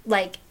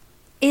like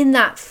in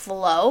that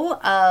flow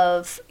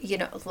of,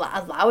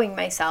 allowing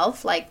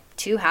myself like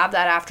to have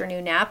that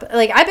afternoon nap,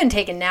 like I've been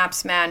taking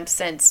naps, man,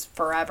 since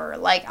forever.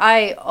 Like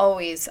I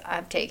always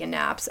have taken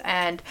naps,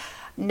 and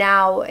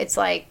now it's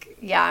like,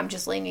 yeah, I'm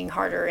just leaning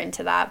harder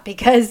into that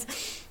because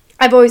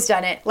I've always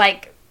done it.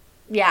 Like,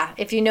 yeah,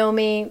 if you know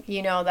me,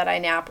 you know that I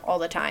nap all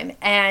the time.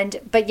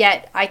 But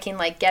yet I can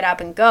like get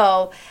up and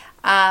go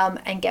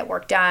and get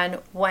work done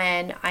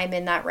when I'm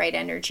in that right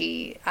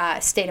energy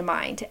state of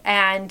mind.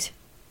 And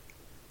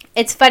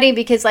it's funny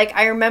because like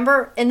I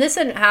remember, and this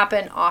didn't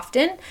happen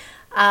often,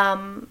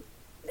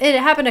 it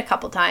happened a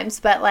couple times,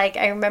 but like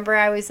I remember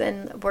I was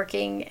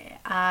working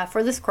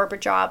for this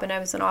corporate job, and I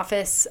was an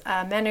office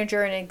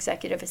manager and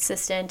executive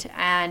assistant,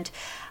 and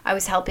I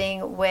was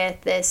helping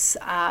with this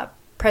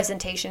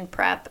presentation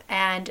prep,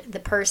 and the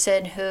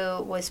person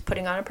who was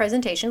putting on a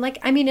presentation, like,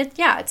 I mean,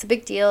 it's a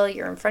big deal.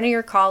 You're in front of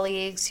your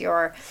colleagues,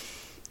 you're,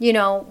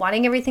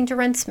 wanting everything to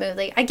run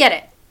smoothly. I get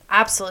it.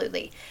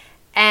 Absolutely.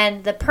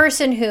 And the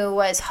person who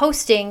was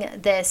hosting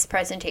this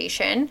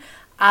presentation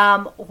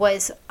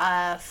was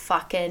a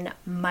fucking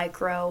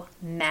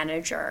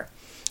micromanager.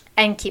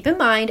 And keep in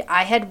mind,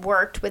 I had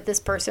worked with this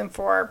person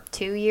for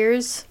 2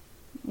 years,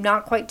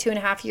 not quite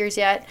 2.5 years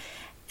yet.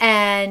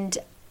 And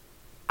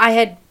I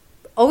had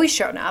always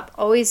shown up,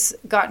 always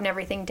gotten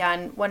everything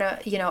done. When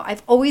I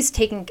always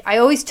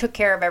took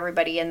care of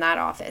everybody in that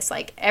office.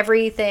 Like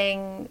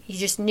everything, you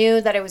just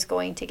knew that it was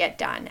going to get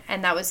done.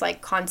 And that was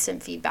like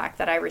constant feedback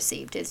that I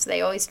received, is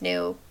they always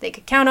knew they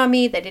could count on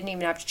me. They didn't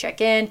even have to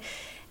check in.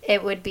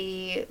 It would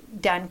be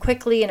done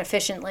quickly and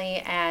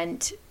efficiently,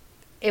 and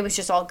it was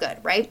just all good,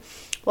 right?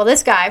 Well,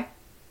 this guy,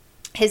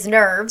 his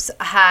nerves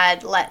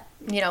had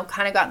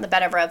kind of gotten the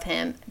better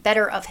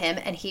of him,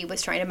 and he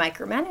was trying to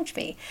micromanage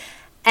me.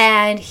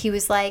 And he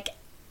was like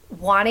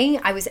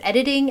I was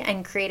editing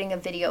and creating a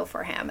video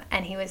for him,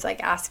 and he was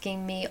like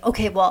asking me,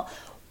 okay, well,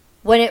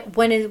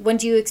 when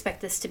do you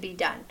expect this to be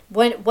done?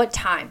 What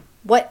time?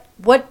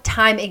 What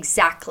time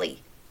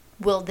exactly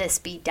will this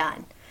be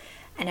done?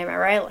 And I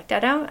remember I looked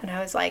at him and I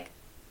was like,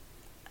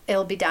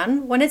 it'll be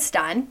done when it's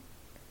done.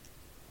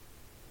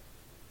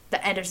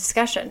 The end of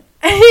discussion.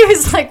 And he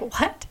was like,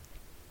 what?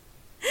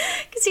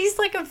 Because he's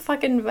like a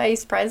fucking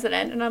vice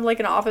president and I'm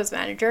like an office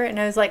manager. And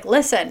I was like,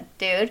 listen,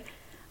 dude,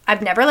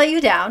 I've never let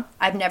you down.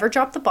 I've never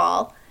dropped the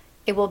ball.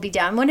 It will be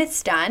done when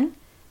it's done.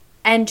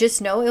 And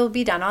just know it will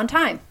be done on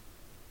time.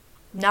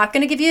 Not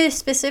going to give you a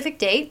specific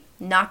date.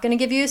 Not going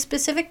to give you a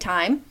specific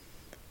time.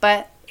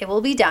 But it will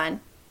be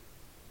done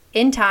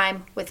in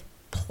time with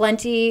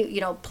plenty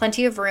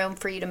of room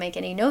for you to make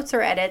any notes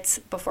or edits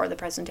before the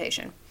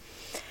presentation.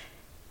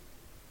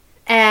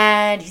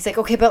 And he's like,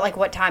 okay, but like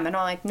what time? And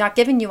I'm like, not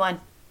giving you one.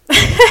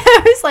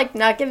 I was like,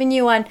 not giving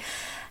you one.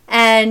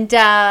 And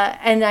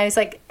I was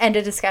like, end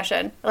of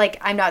discussion. Like,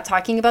 I'm not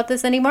talking about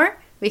this anymore.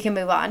 We can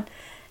move on.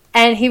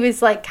 And he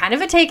was like kind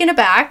of taken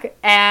aback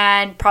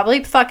and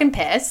probably fucking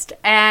pissed.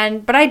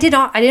 But I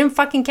didn't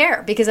fucking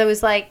care, because I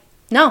was like,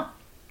 no,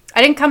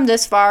 I didn't come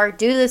this far,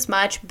 do this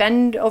much,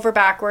 bend over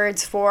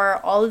backwards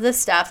for all of this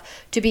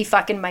stuff to be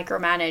fucking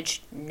micromanaged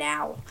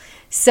now.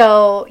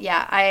 So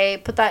yeah,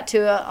 I put that to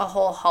a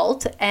whole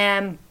halt.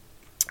 And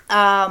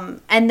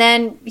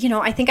then,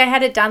 I think I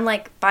had it done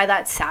like by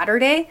that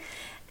Saturday.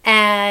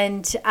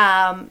 And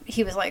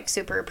he was like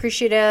super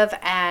appreciative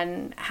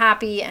and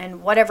happy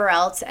and whatever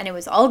else. And it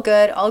was all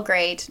good, all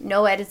great.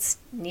 No edits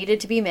needed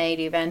to be made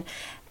even.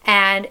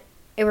 And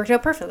it worked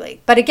out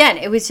perfectly. But again,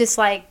 it was just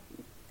like,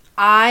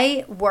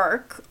 I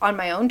work on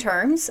my own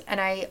terms, and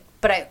I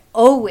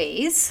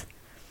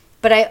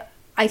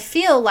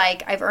feel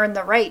like I've earned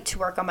the right to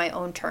work on my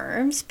own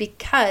terms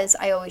because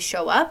I always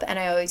show up and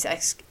I always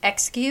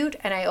execute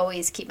and I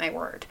always keep my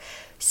word.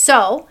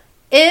 So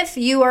if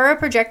you are a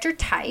projector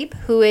type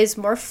who is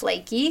more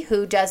flaky,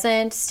 who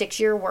doesn't stick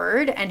to your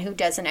word and who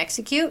doesn't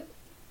execute,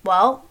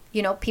 well,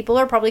 people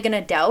are probably going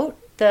to doubt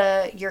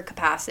your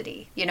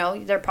capacity.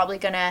 They're probably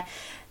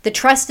the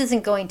trust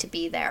isn't going to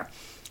be there.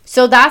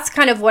 So that's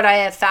kind of what I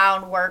have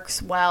found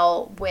works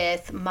well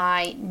with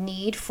my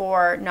need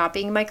for not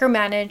being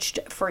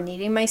micromanaged, for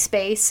needing my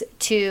space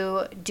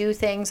to do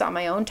things on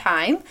my own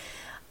time.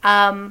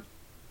 I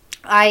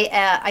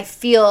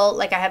feel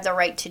like I have the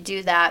right to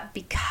do that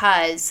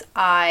because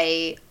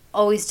I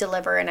always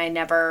deliver and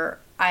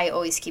I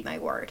always keep my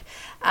word.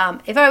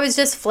 If I was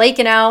just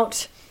flaking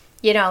out,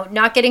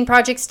 not getting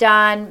projects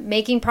done,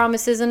 making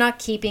promises and not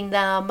keeping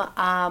them,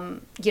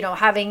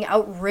 having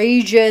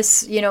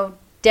outrageous,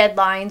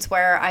 deadlines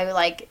where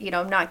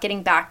I'm not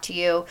getting back to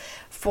you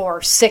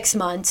for 6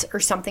 months or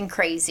something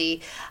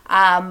crazy.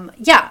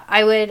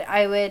 I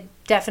would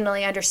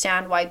definitely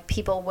understand why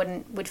people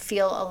would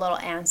feel a little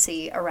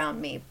antsy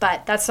around me,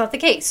 but that's not the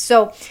case.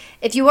 So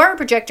if you are a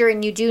projector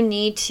and you do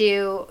need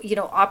to,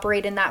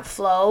 operate in that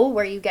flow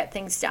where you get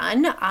things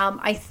done,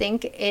 I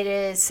think it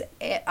is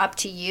up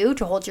to you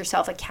to hold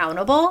yourself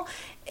accountable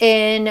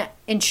in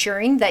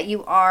ensuring that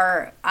you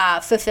are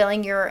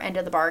fulfilling your end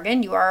of the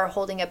bargain, you are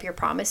holding up your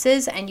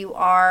promises, and you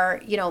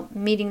are,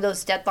 meeting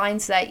those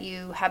deadlines that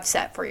you have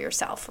set for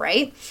yourself,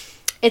 right?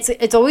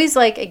 It's always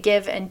like a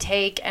give and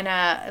take and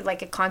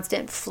a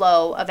constant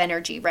flow of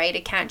energy, right?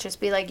 It can't just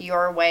be like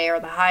your way or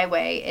the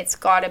highway. It's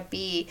got to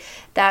be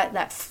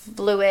that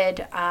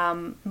fluid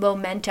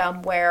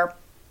momentum where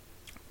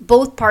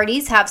both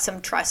parties have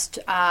some trust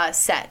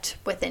set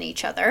within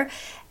each other.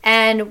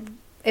 And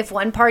if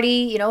one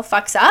party,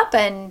 fucks up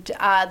and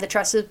the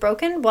trust is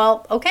broken,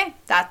 well, okay,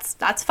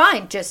 that's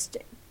fine.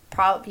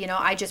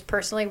 I just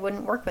personally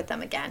wouldn't work with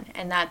them again.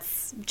 And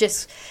that's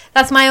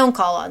my own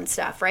call on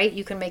stuff, right?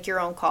 You can make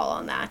your own call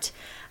on that.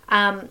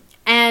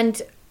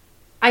 And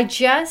I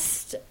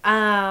just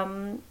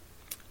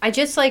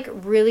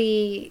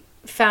really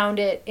found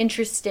it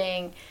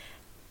interesting.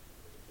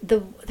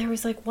 There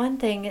was one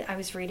thing I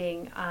was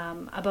reading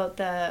about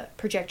the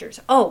projectors.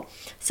 Oh,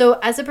 so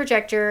as a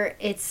projector,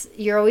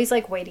 you're always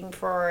waiting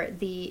for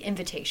the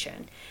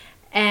invitation.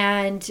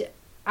 And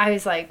I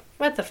was like,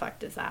 what the fuck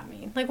does that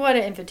mean? What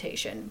an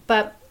invitation.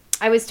 But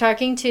I was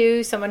talking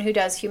to someone who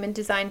does human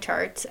design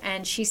charts,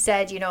 and she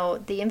said,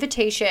 the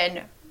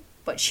invitation,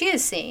 what she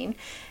has seen,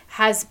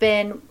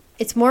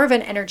 it's more of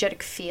an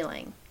energetic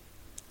feeling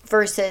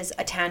versus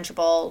a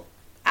tangible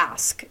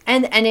ask.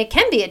 And it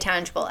can be a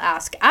tangible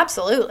ask,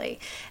 absolutely.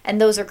 And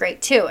those are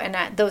great too.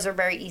 And those are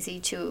very easy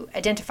to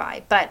identify.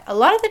 But a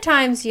lot of the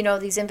times,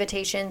 these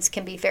invitations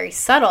can be very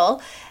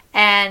subtle,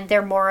 and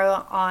they're more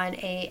on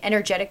a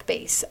energetic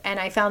base. And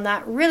I found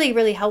that really,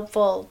 really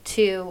helpful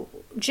to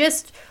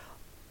just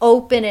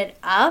open it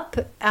up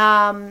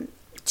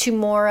to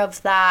more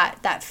of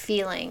that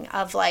feeling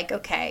of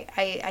okay,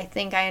 I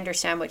think I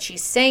understand what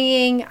she's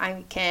saying.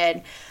 I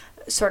can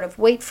sort of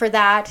wait for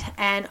that,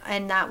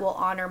 and that will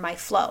honor my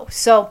flow.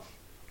 So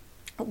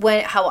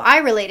how I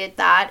related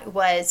that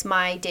was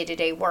my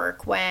day-to-day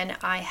work when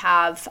I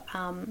have,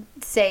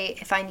 say,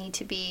 if I need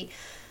to be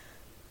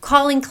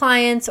calling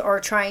clients or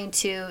trying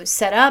to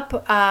set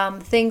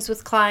up things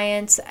with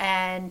clients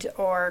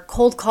or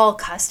cold call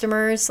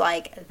customers,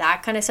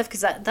 that kind of stuff,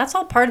 because that's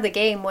all part of the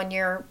game when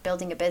you're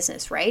building a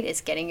business, right?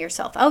 It's getting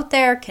yourself out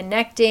there,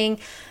 connecting.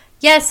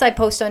 Yes, I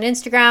post on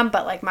Instagram,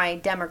 but my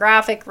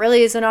demographic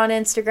really isn't on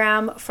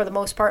Instagram for the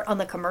most part. On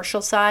the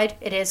commercial side,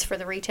 it is for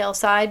the retail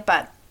side,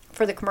 but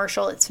for the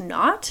commercial, it's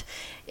not.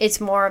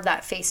 It's more of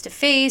that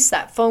face-to-face,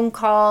 that phone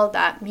call,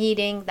 that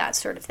meeting, that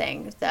sort of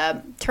thing.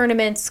 The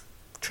tournaments,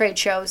 trade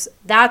shows,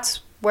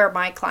 that's where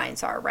my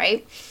clients are,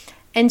 right?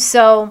 And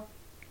so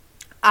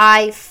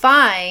I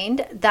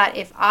find that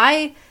if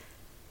I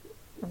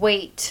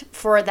wait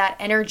for that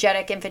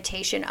energetic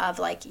invitation of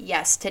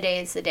yes, today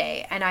is the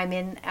day, and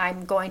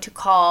I'm going to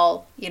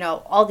call,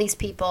 all these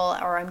people,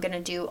 or I'm going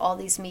to do all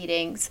these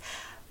meetings.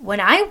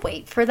 When I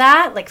wait for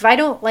that, if I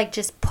don't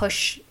just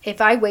push, if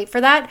I wait for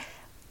that,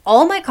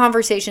 all my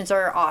conversations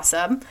are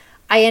awesome.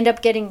 I end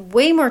up getting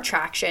way more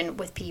traction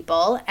with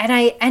people, and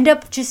I end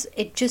up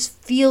it just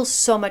feels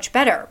so much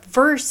better.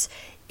 Versus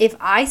if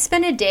I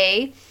spend a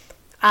day,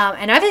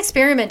 and I've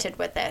experimented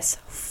with this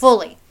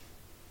fully.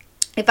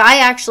 If I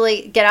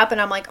actually get up and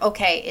I'm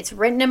okay, it's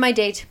written in my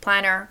day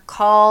planner,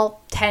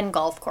 call 10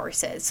 golf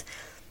courses.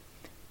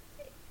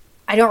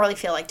 I don't really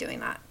feel like doing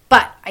that,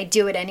 but I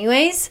do it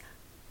anyways.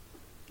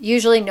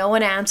 Usually no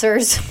one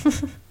answers.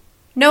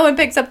 No one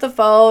picks up the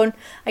phone.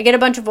 I get a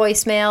bunch of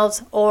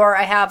voicemails, or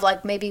I have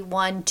maybe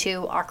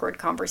 1-2 awkward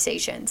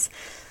conversations.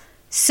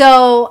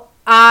 So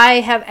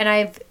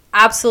I've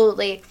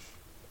absolutely,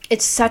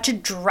 it's such a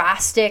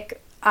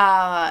drastic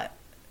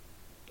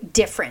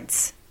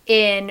difference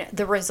in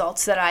the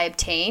results that I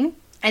obtain.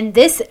 And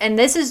this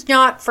is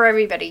not for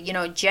everybody.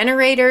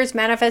 Generators,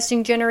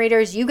 manifesting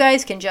generators, you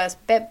guys can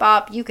just bip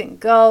bop, you can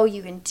go,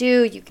 you can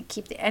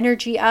keep the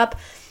energy up.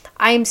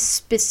 I'm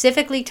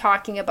specifically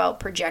talking about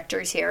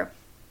projectors here,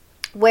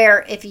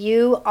 where if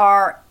you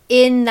are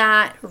in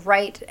that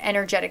right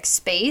energetic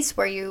space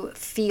where you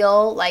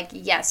feel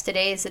yes,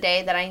 today is the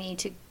day that I need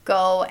to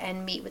go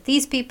and meet with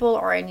these people,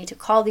 or I need to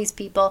call these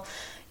people,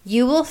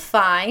 you will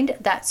find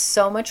that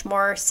so much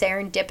more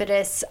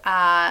serendipitous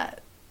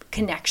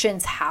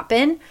connections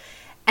happen.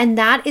 And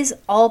that is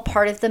all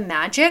part of the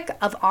magic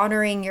of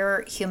honoring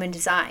your human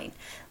design.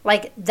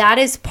 That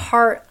is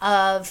part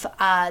of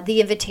the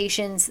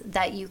invitations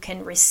that you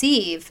can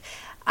receive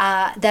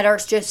that are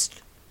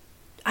just,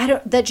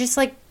 that just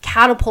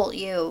catapult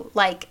you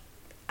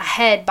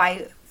ahead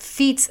by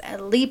feats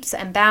and leaps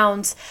and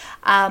bounds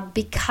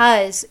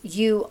because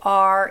you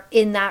are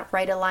in that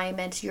right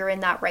alignment, you're in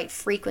that right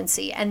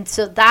frequency. And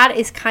so that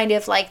is kind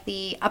of like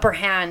the upper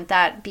hand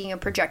that being a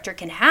projector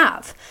can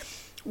have.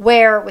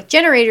 Where with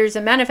generators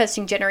and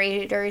manifesting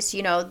generators,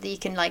 you know, you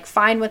can like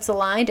find what's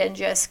aligned and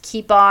just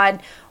keep on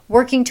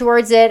working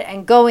towards it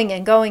and going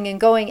and going and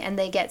going, and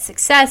they get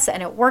success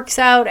and it works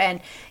out.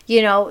 And,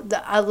 you know,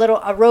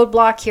 a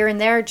roadblock here and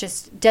there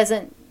just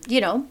doesn't,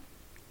 you know,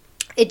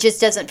 it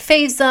just doesn't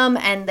faze them,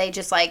 and they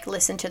just like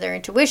listen to their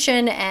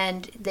intuition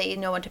and they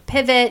know when to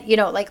pivot, you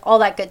know, like all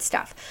that good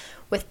stuff.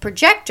 With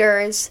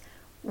projectors,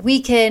 we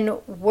can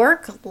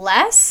work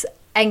less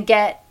and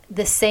get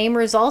the same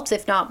results,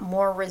 if not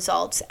more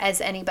results, as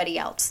anybody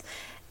else.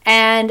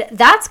 And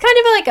that's kind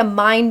of like a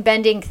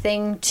mind-bending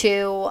thing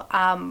to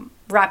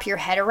wrap your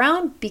head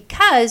around,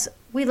 because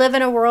we live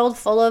in a world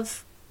full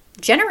of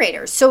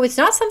generators. So it's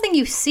not something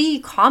you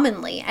see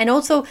commonly. And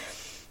also,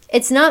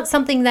 it's not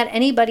something that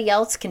anybody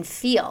else can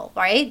feel,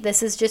 right?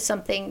 This is just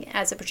something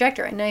as a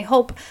projector. And I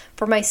hope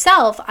for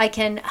myself, I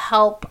can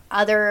help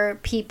other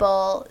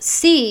people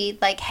see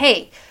like,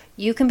 hey,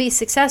 you can be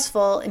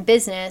successful in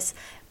business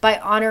by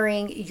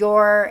honoring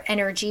your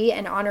energy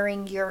and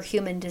honoring your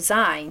human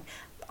design.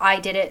 I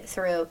did it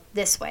through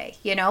this way,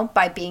 you know,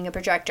 by being a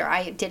projector.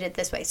 I did it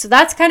this way. So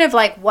that's kind of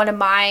like one of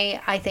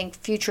my, I think,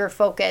 future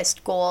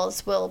focused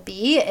goals will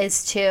be,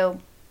 is to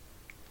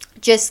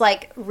just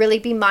like really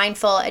be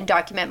mindful and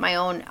document my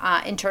own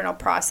internal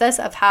process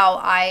of how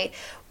I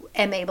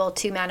am able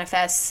to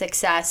manifest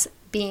success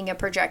being a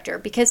projector.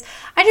 Because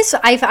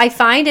I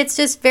find it's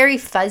just very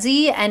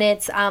fuzzy, and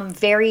it's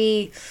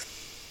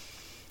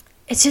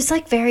just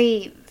like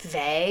very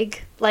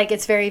vague. Like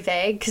it's very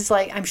vague because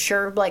like I'm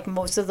sure like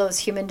most of those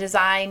human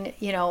design,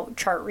 you know,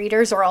 chart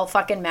readers are all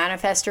fucking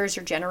manifestors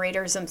or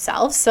generators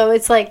themselves. So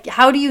it's like,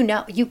 how do you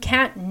know? You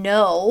can't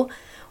know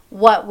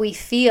what we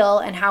feel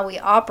and how we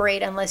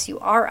operate unless you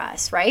are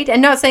us, right?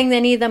 And not saying that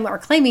any of them are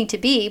claiming to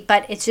be,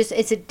 but it's just,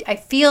 I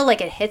feel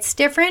like it hits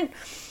different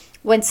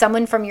when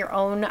someone from your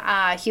own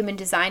human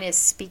design is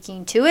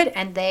speaking to it,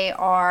 and they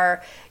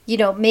are, you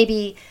know,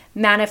 maybe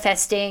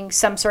manifesting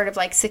some sort of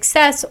like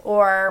success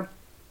or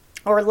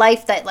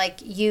life that like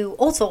you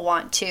also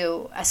want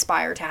to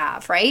aspire to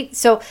have, right?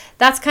 So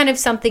that's kind of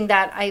something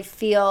that I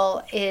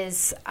feel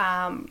is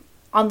on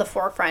the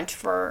forefront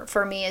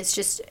for me, is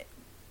just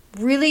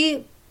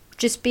really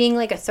just being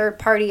like a third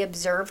party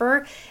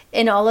observer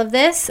in all of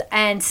this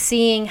and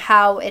seeing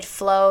how it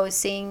flows,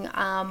 seeing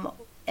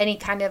any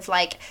kind of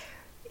like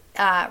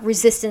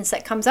resistance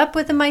that comes up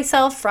within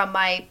myself from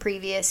my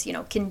previous, you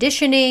know,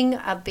 conditioning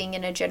of being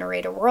in a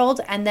generator world,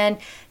 and then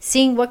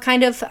seeing what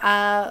kind of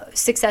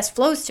success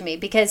flows to me,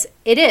 because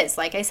it is,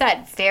 like I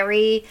said,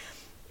 very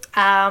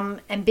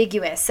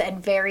ambiguous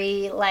and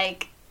very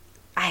like,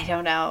 I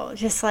don't know,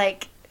 just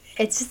like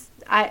it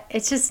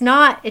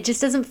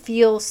just doesn't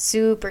feel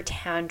super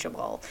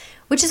tangible,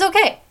 which is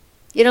okay.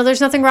 You know,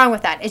 there's nothing wrong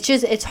with that. It's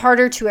just, it's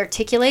harder to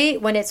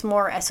articulate when it's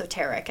more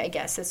esoteric, I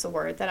guess is the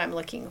word that I'm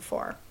looking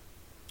for.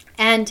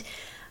 And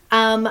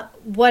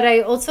what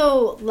I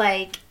also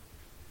like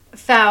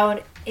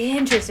found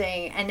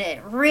interesting, and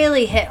it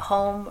really hit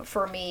home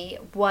for me,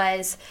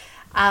 was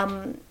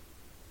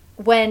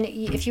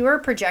if you were a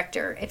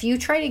projector, if you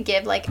try to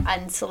give like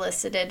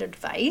unsolicited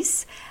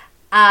advice,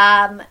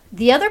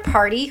 the other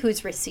party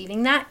who's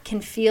receiving that can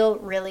feel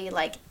really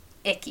like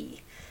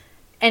icky,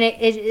 and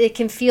it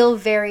can feel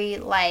very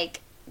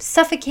like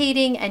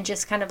suffocating and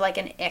just kind of like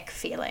an ick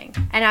feeling.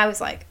 And I was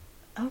like,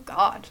 oh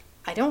God,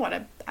 I don't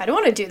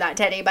want to do that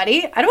to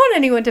anybody. I don't want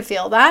anyone to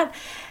feel that.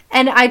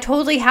 And I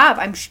totally have.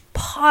 I'm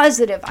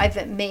positive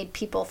I've made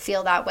people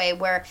feel that way,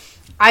 where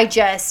I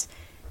just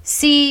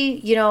see,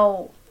 you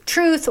know,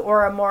 truth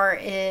or a more,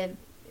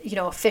 you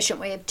know, efficient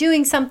way of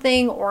doing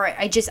something, or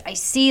I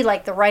see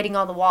like the writing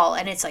on the wall,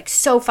 and it's like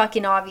so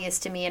fucking obvious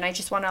to me, and I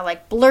just want to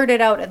like blurt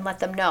it out and let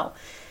them know.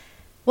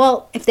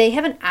 Well, if they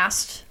haven't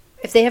asked,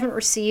 if they haven't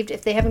received,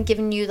 if they haven't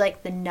given you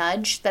like the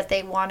nudge that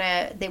they want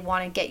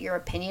to get your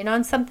opinion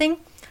on something,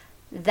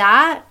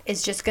 that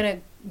is just going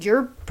to,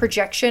 your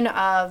projection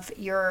of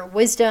your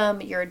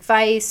wisdom, your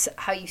advice,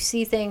 how you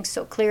see things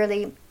so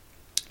clearly,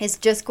 is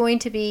just going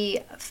to be,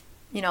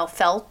 you know,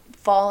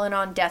 fallen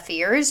on deaf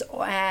ears,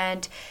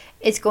 and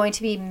it's going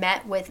to be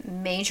met with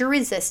major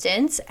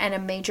resistance and a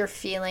major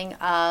feeling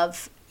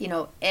of, you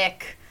know,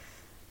 ick,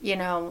 you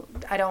know,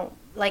 I don't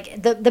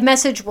like the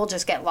message will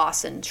just get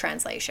lost in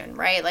translation,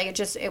 right? Like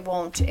it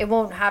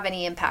won't have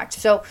any impact.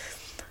 So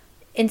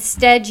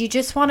instead, you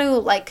just want to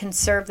like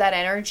conserve that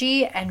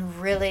energy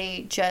and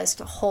really just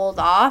hold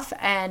off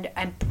and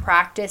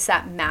practice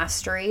that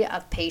mastery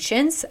of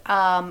patience,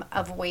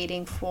 of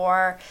waiting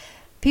for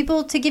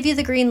people to give you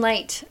the green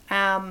light.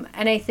 And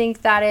I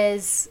think that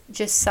is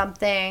just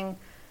something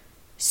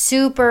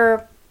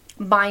super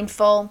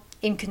mindful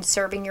in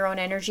conserving your own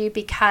energy,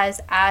 because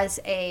as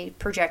a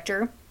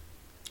projector,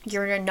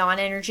 you're a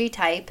non-energy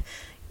type.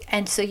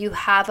 And so you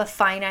have a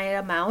finite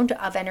amount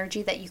of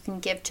energy that you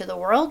can give to the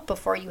world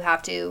before you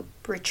have to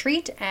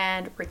retreat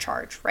and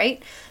recharge,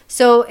 right?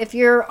 So if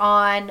you're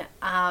on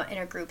in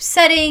a group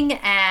setting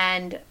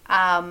and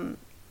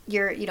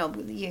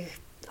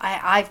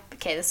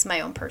okay, this is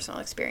my own personal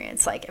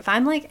experience. Like if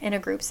I'm like in a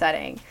group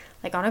setting,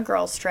 like on a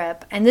girls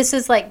trip, and this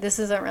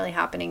isn't really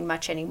happening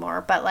much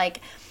anymore, but like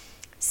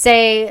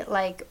say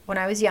like when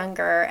I was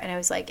younger and I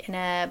was like in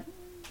a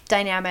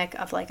dynamic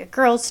of like a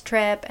girls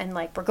trip and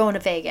like we're going to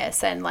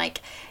Vegas and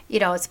like,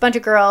 it's a bunch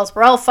of girls,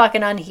 we're all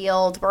fucking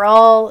unhealed, we're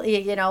all,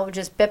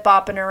 just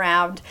bip-bopping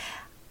around.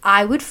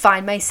 I would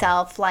find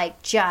myself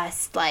like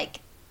just like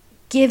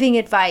giving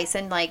advice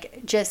and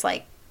like just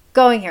like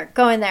going here,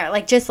 going there,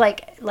 like just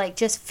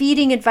just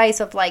feeding advice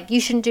of like, you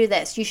shouldn't do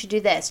this, you should do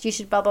this, you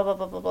should blah, blah, blah,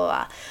 blah, blah,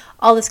 blah,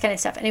 all this kind of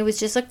stuff. And it was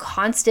just a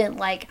constant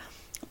like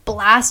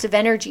blast of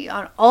energy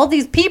on all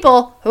these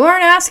people who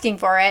aren't asking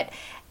for it.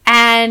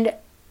 And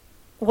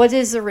what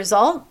is the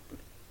result?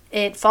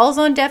 It falls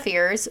on deaf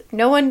ears.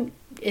 No one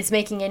is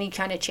making any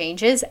kind of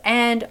changes.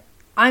 And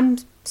I'm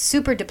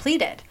super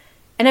depleted.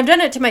 And I've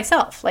done it to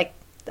myself. Like,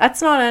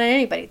 that's not on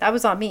anybody. That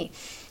was on me.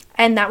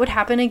 And that would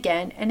happen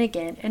again and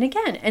again and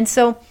again. And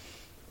so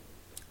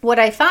what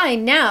I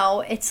find now,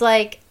 it's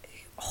like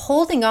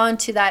holding on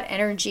to that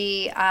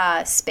energy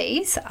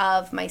space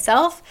of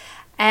myself.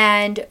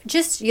 And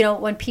just,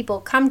 when people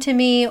come to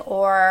me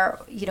or,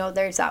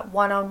 there's that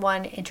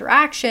one-on-one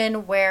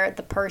interaction where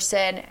the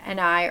person and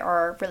I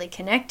are really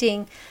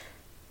connecting,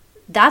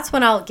 that's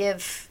when I'll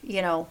give,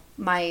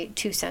 my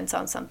 2 cents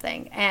on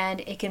something.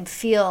 And it can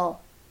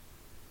feel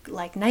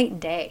like night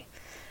and day.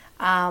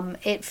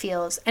 It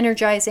feels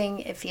energizing.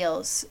 It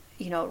feels,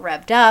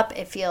 revved up.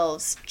 It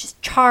feels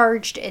just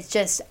charged. It's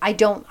just, I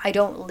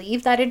don't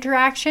leave that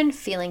interaction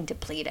feeling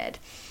depleted.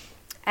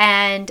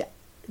 And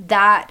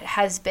that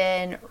has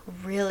been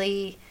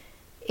really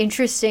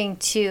interesting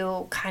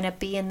to kind of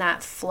be in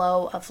that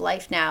flow of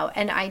life now.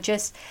 And I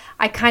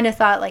kind of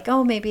thought like,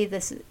 oh, maybe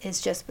this is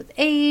just with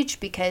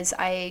age because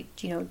I,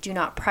 do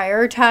not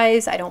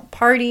prioritize. I don't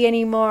party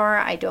anymore.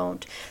 I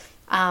don't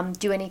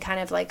do any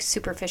kind of like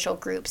superficial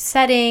group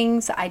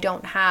settings. I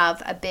don't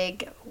have a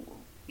big,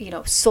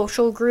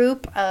 social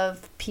group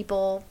of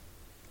people.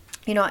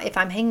 If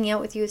I'm hanging out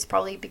with you, it's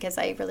probably because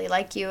I really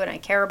like you and I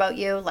care about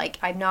you. Like,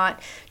 I'm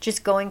not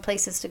just going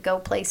places to go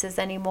places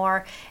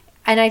anymore.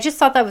 And I just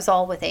thought that was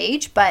all with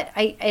age. But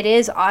it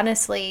is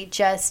honestly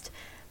just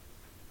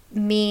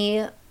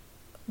me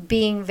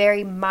being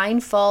very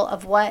mindful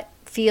of what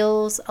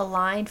feels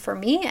aligned for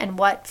me and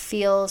what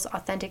feels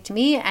authentic to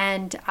me.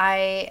 And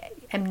I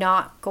am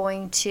not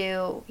going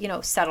to,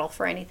 settle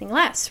for anything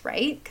less,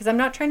 right? Because I'm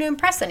not trying to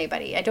impress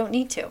anybody. I don't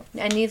need to.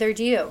 And neither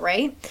do you,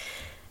 right?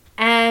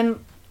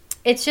 And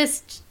it's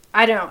just,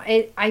 I don't know.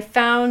 I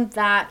found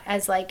that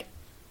as like,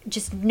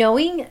 just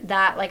knowing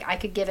that like I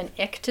could give an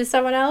ick to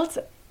someone else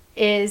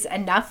is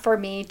enough for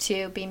me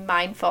to be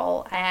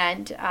mindful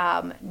and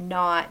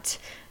not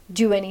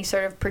do any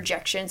sort of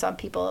projections on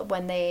people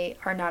when they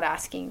are not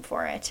asking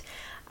for it.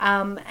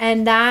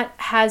 And that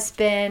has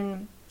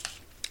been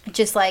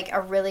just like a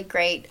really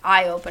great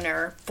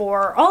eye-opener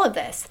for all of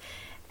this.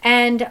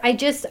 And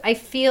I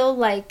feel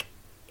like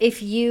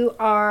if you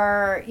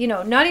are,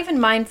 not even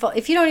mindful,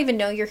 if you don't even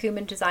know your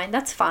human design,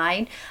 that's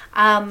fine.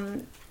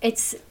 I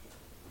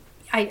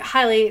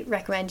highly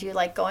recommend you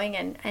like going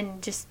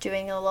and just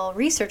doing a little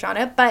research on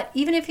it. But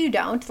even if you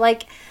don't,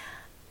 like,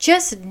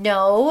 just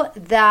know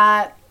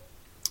that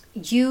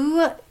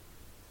you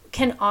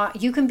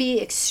can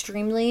be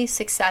extremely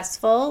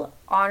successful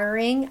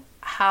honoring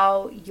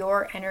how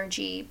your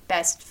energy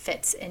best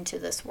fits into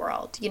this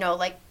world.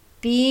 Like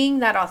being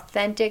that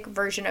authentic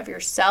version of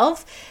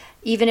yourself,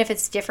 even if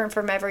it's different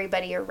from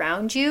everybody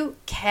around you,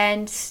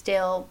 can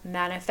still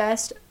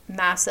manifest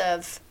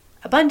massive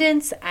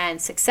abundance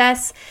and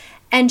success.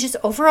 And just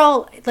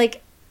overall,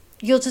 like,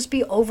 you'll just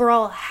be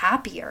overall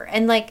happier.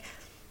 And like,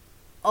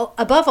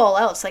 above all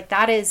else, like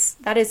that is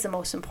the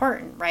most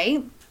important,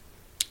 right?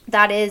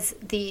 That is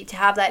to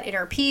have that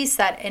inner peace,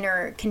 that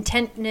inner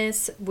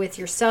contentness with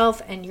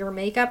yourself and your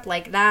makeup,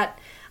 like that,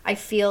 I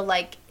feel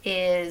like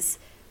is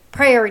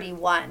priority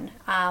one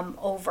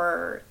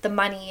over the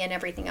money and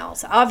everything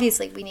else.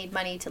 Obviously, we need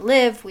money to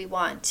live. We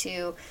want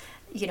to,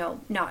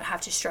 not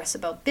have to stress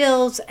about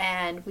bills,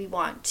 and we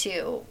want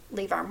to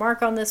leave our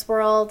mark on this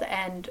world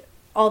and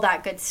all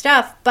that good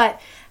stuff. But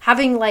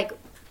having like,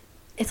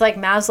 it's like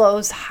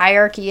Maslow's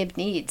hierarchy of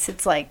needs.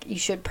 It's like you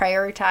should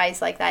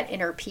prioritize like that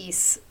inner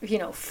peace,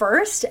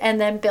 first, and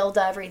then build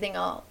everything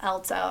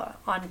else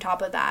on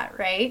top of that,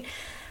 right?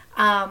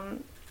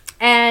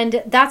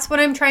 And that's what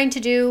I'm trying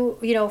to do,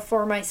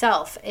 for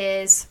myself,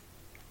 is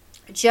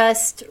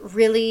just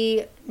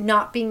really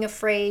not being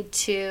afraid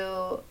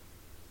to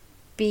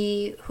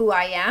be who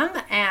I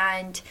am,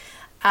 and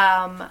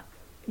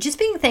just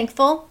being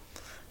thankful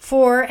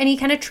for any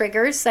kind of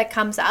triggers that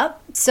comes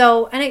up.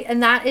 So,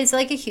 and that is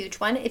like a huge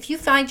one. If you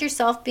find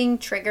yourself being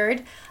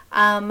triggered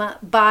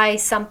by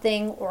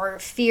something or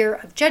fear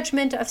of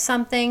judgment of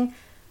something,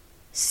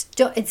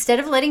 instead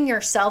of letting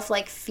yourself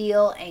like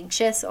feel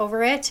anxious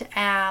over it,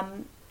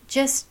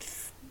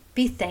 just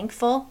be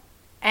thankful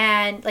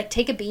and like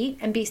take a beat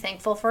and be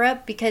thankful for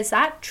it, because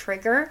that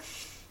trigger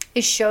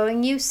is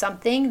showing you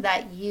something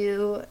that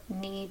you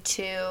need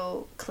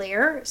to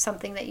clear,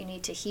 something that you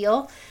need to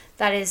heal.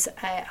 That is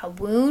a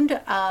wound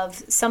of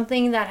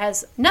something that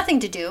has nothing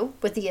to do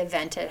with the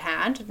event at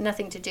hand,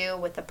 nothing to do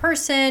with the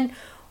person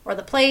or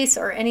the place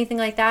or anything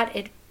like that.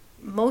 It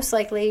most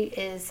likely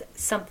is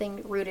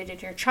something rooted in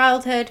your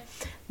childhood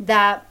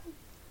that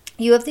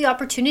you have the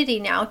opportunity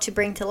now to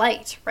bring to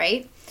light,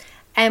 right?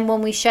 And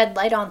when we shed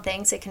light on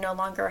things, it can no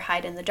longer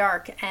hide in the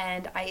dark.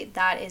 And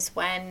that is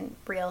when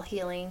real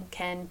healing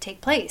can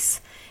take place,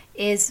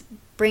 is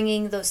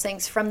bringing those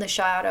things from the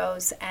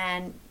shadows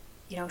and,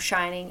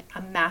 shining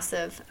a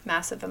massive,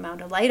 massive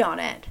amount of light on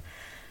it.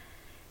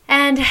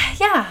 And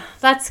yeah,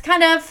 that's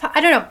kind of,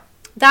 I don't know,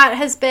 that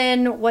has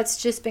been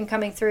what's just been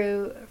coming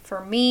through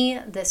for me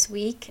this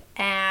week.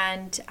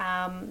 And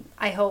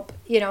I hope,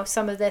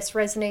 some of this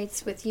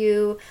resonates with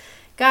you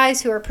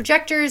guys who are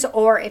projectors,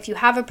 or if you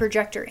have a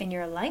projector in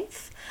your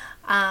life,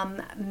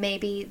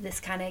 maybe this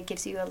kind of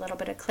gives you a little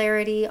bit of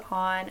clarity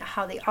on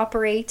how they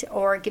operate,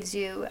 or gives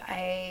you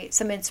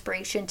some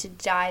inspiration to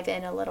dive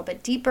in a little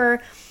bit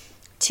deeper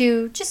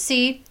to just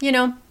see,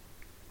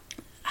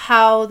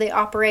 how they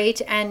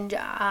operate, and,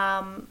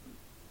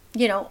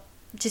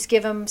 just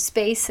give them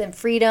space and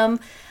freedom,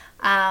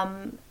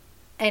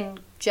 and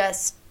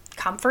just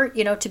comfort,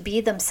 to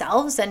be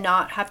themselves and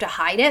not have to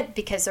hide it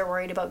because they're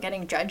worried about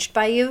getting judged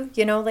by you,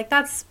 like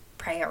that's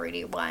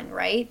priority one,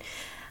 right?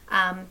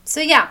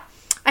 So yeah,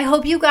 I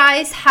hope you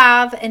guys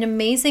have an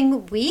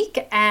amazing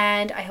week,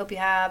 and I hope you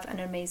have an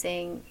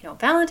amazing,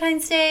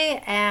 Valentine's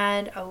Day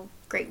and a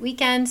great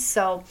weekend.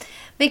 So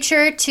make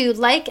sure to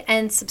like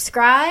and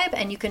subscribe,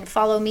 and you can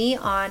follow me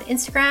on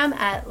Instagram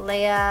at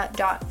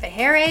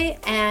leia.verheire,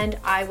 and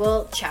I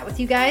will chat with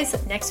you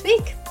guys next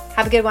week.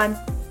 Have a good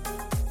one.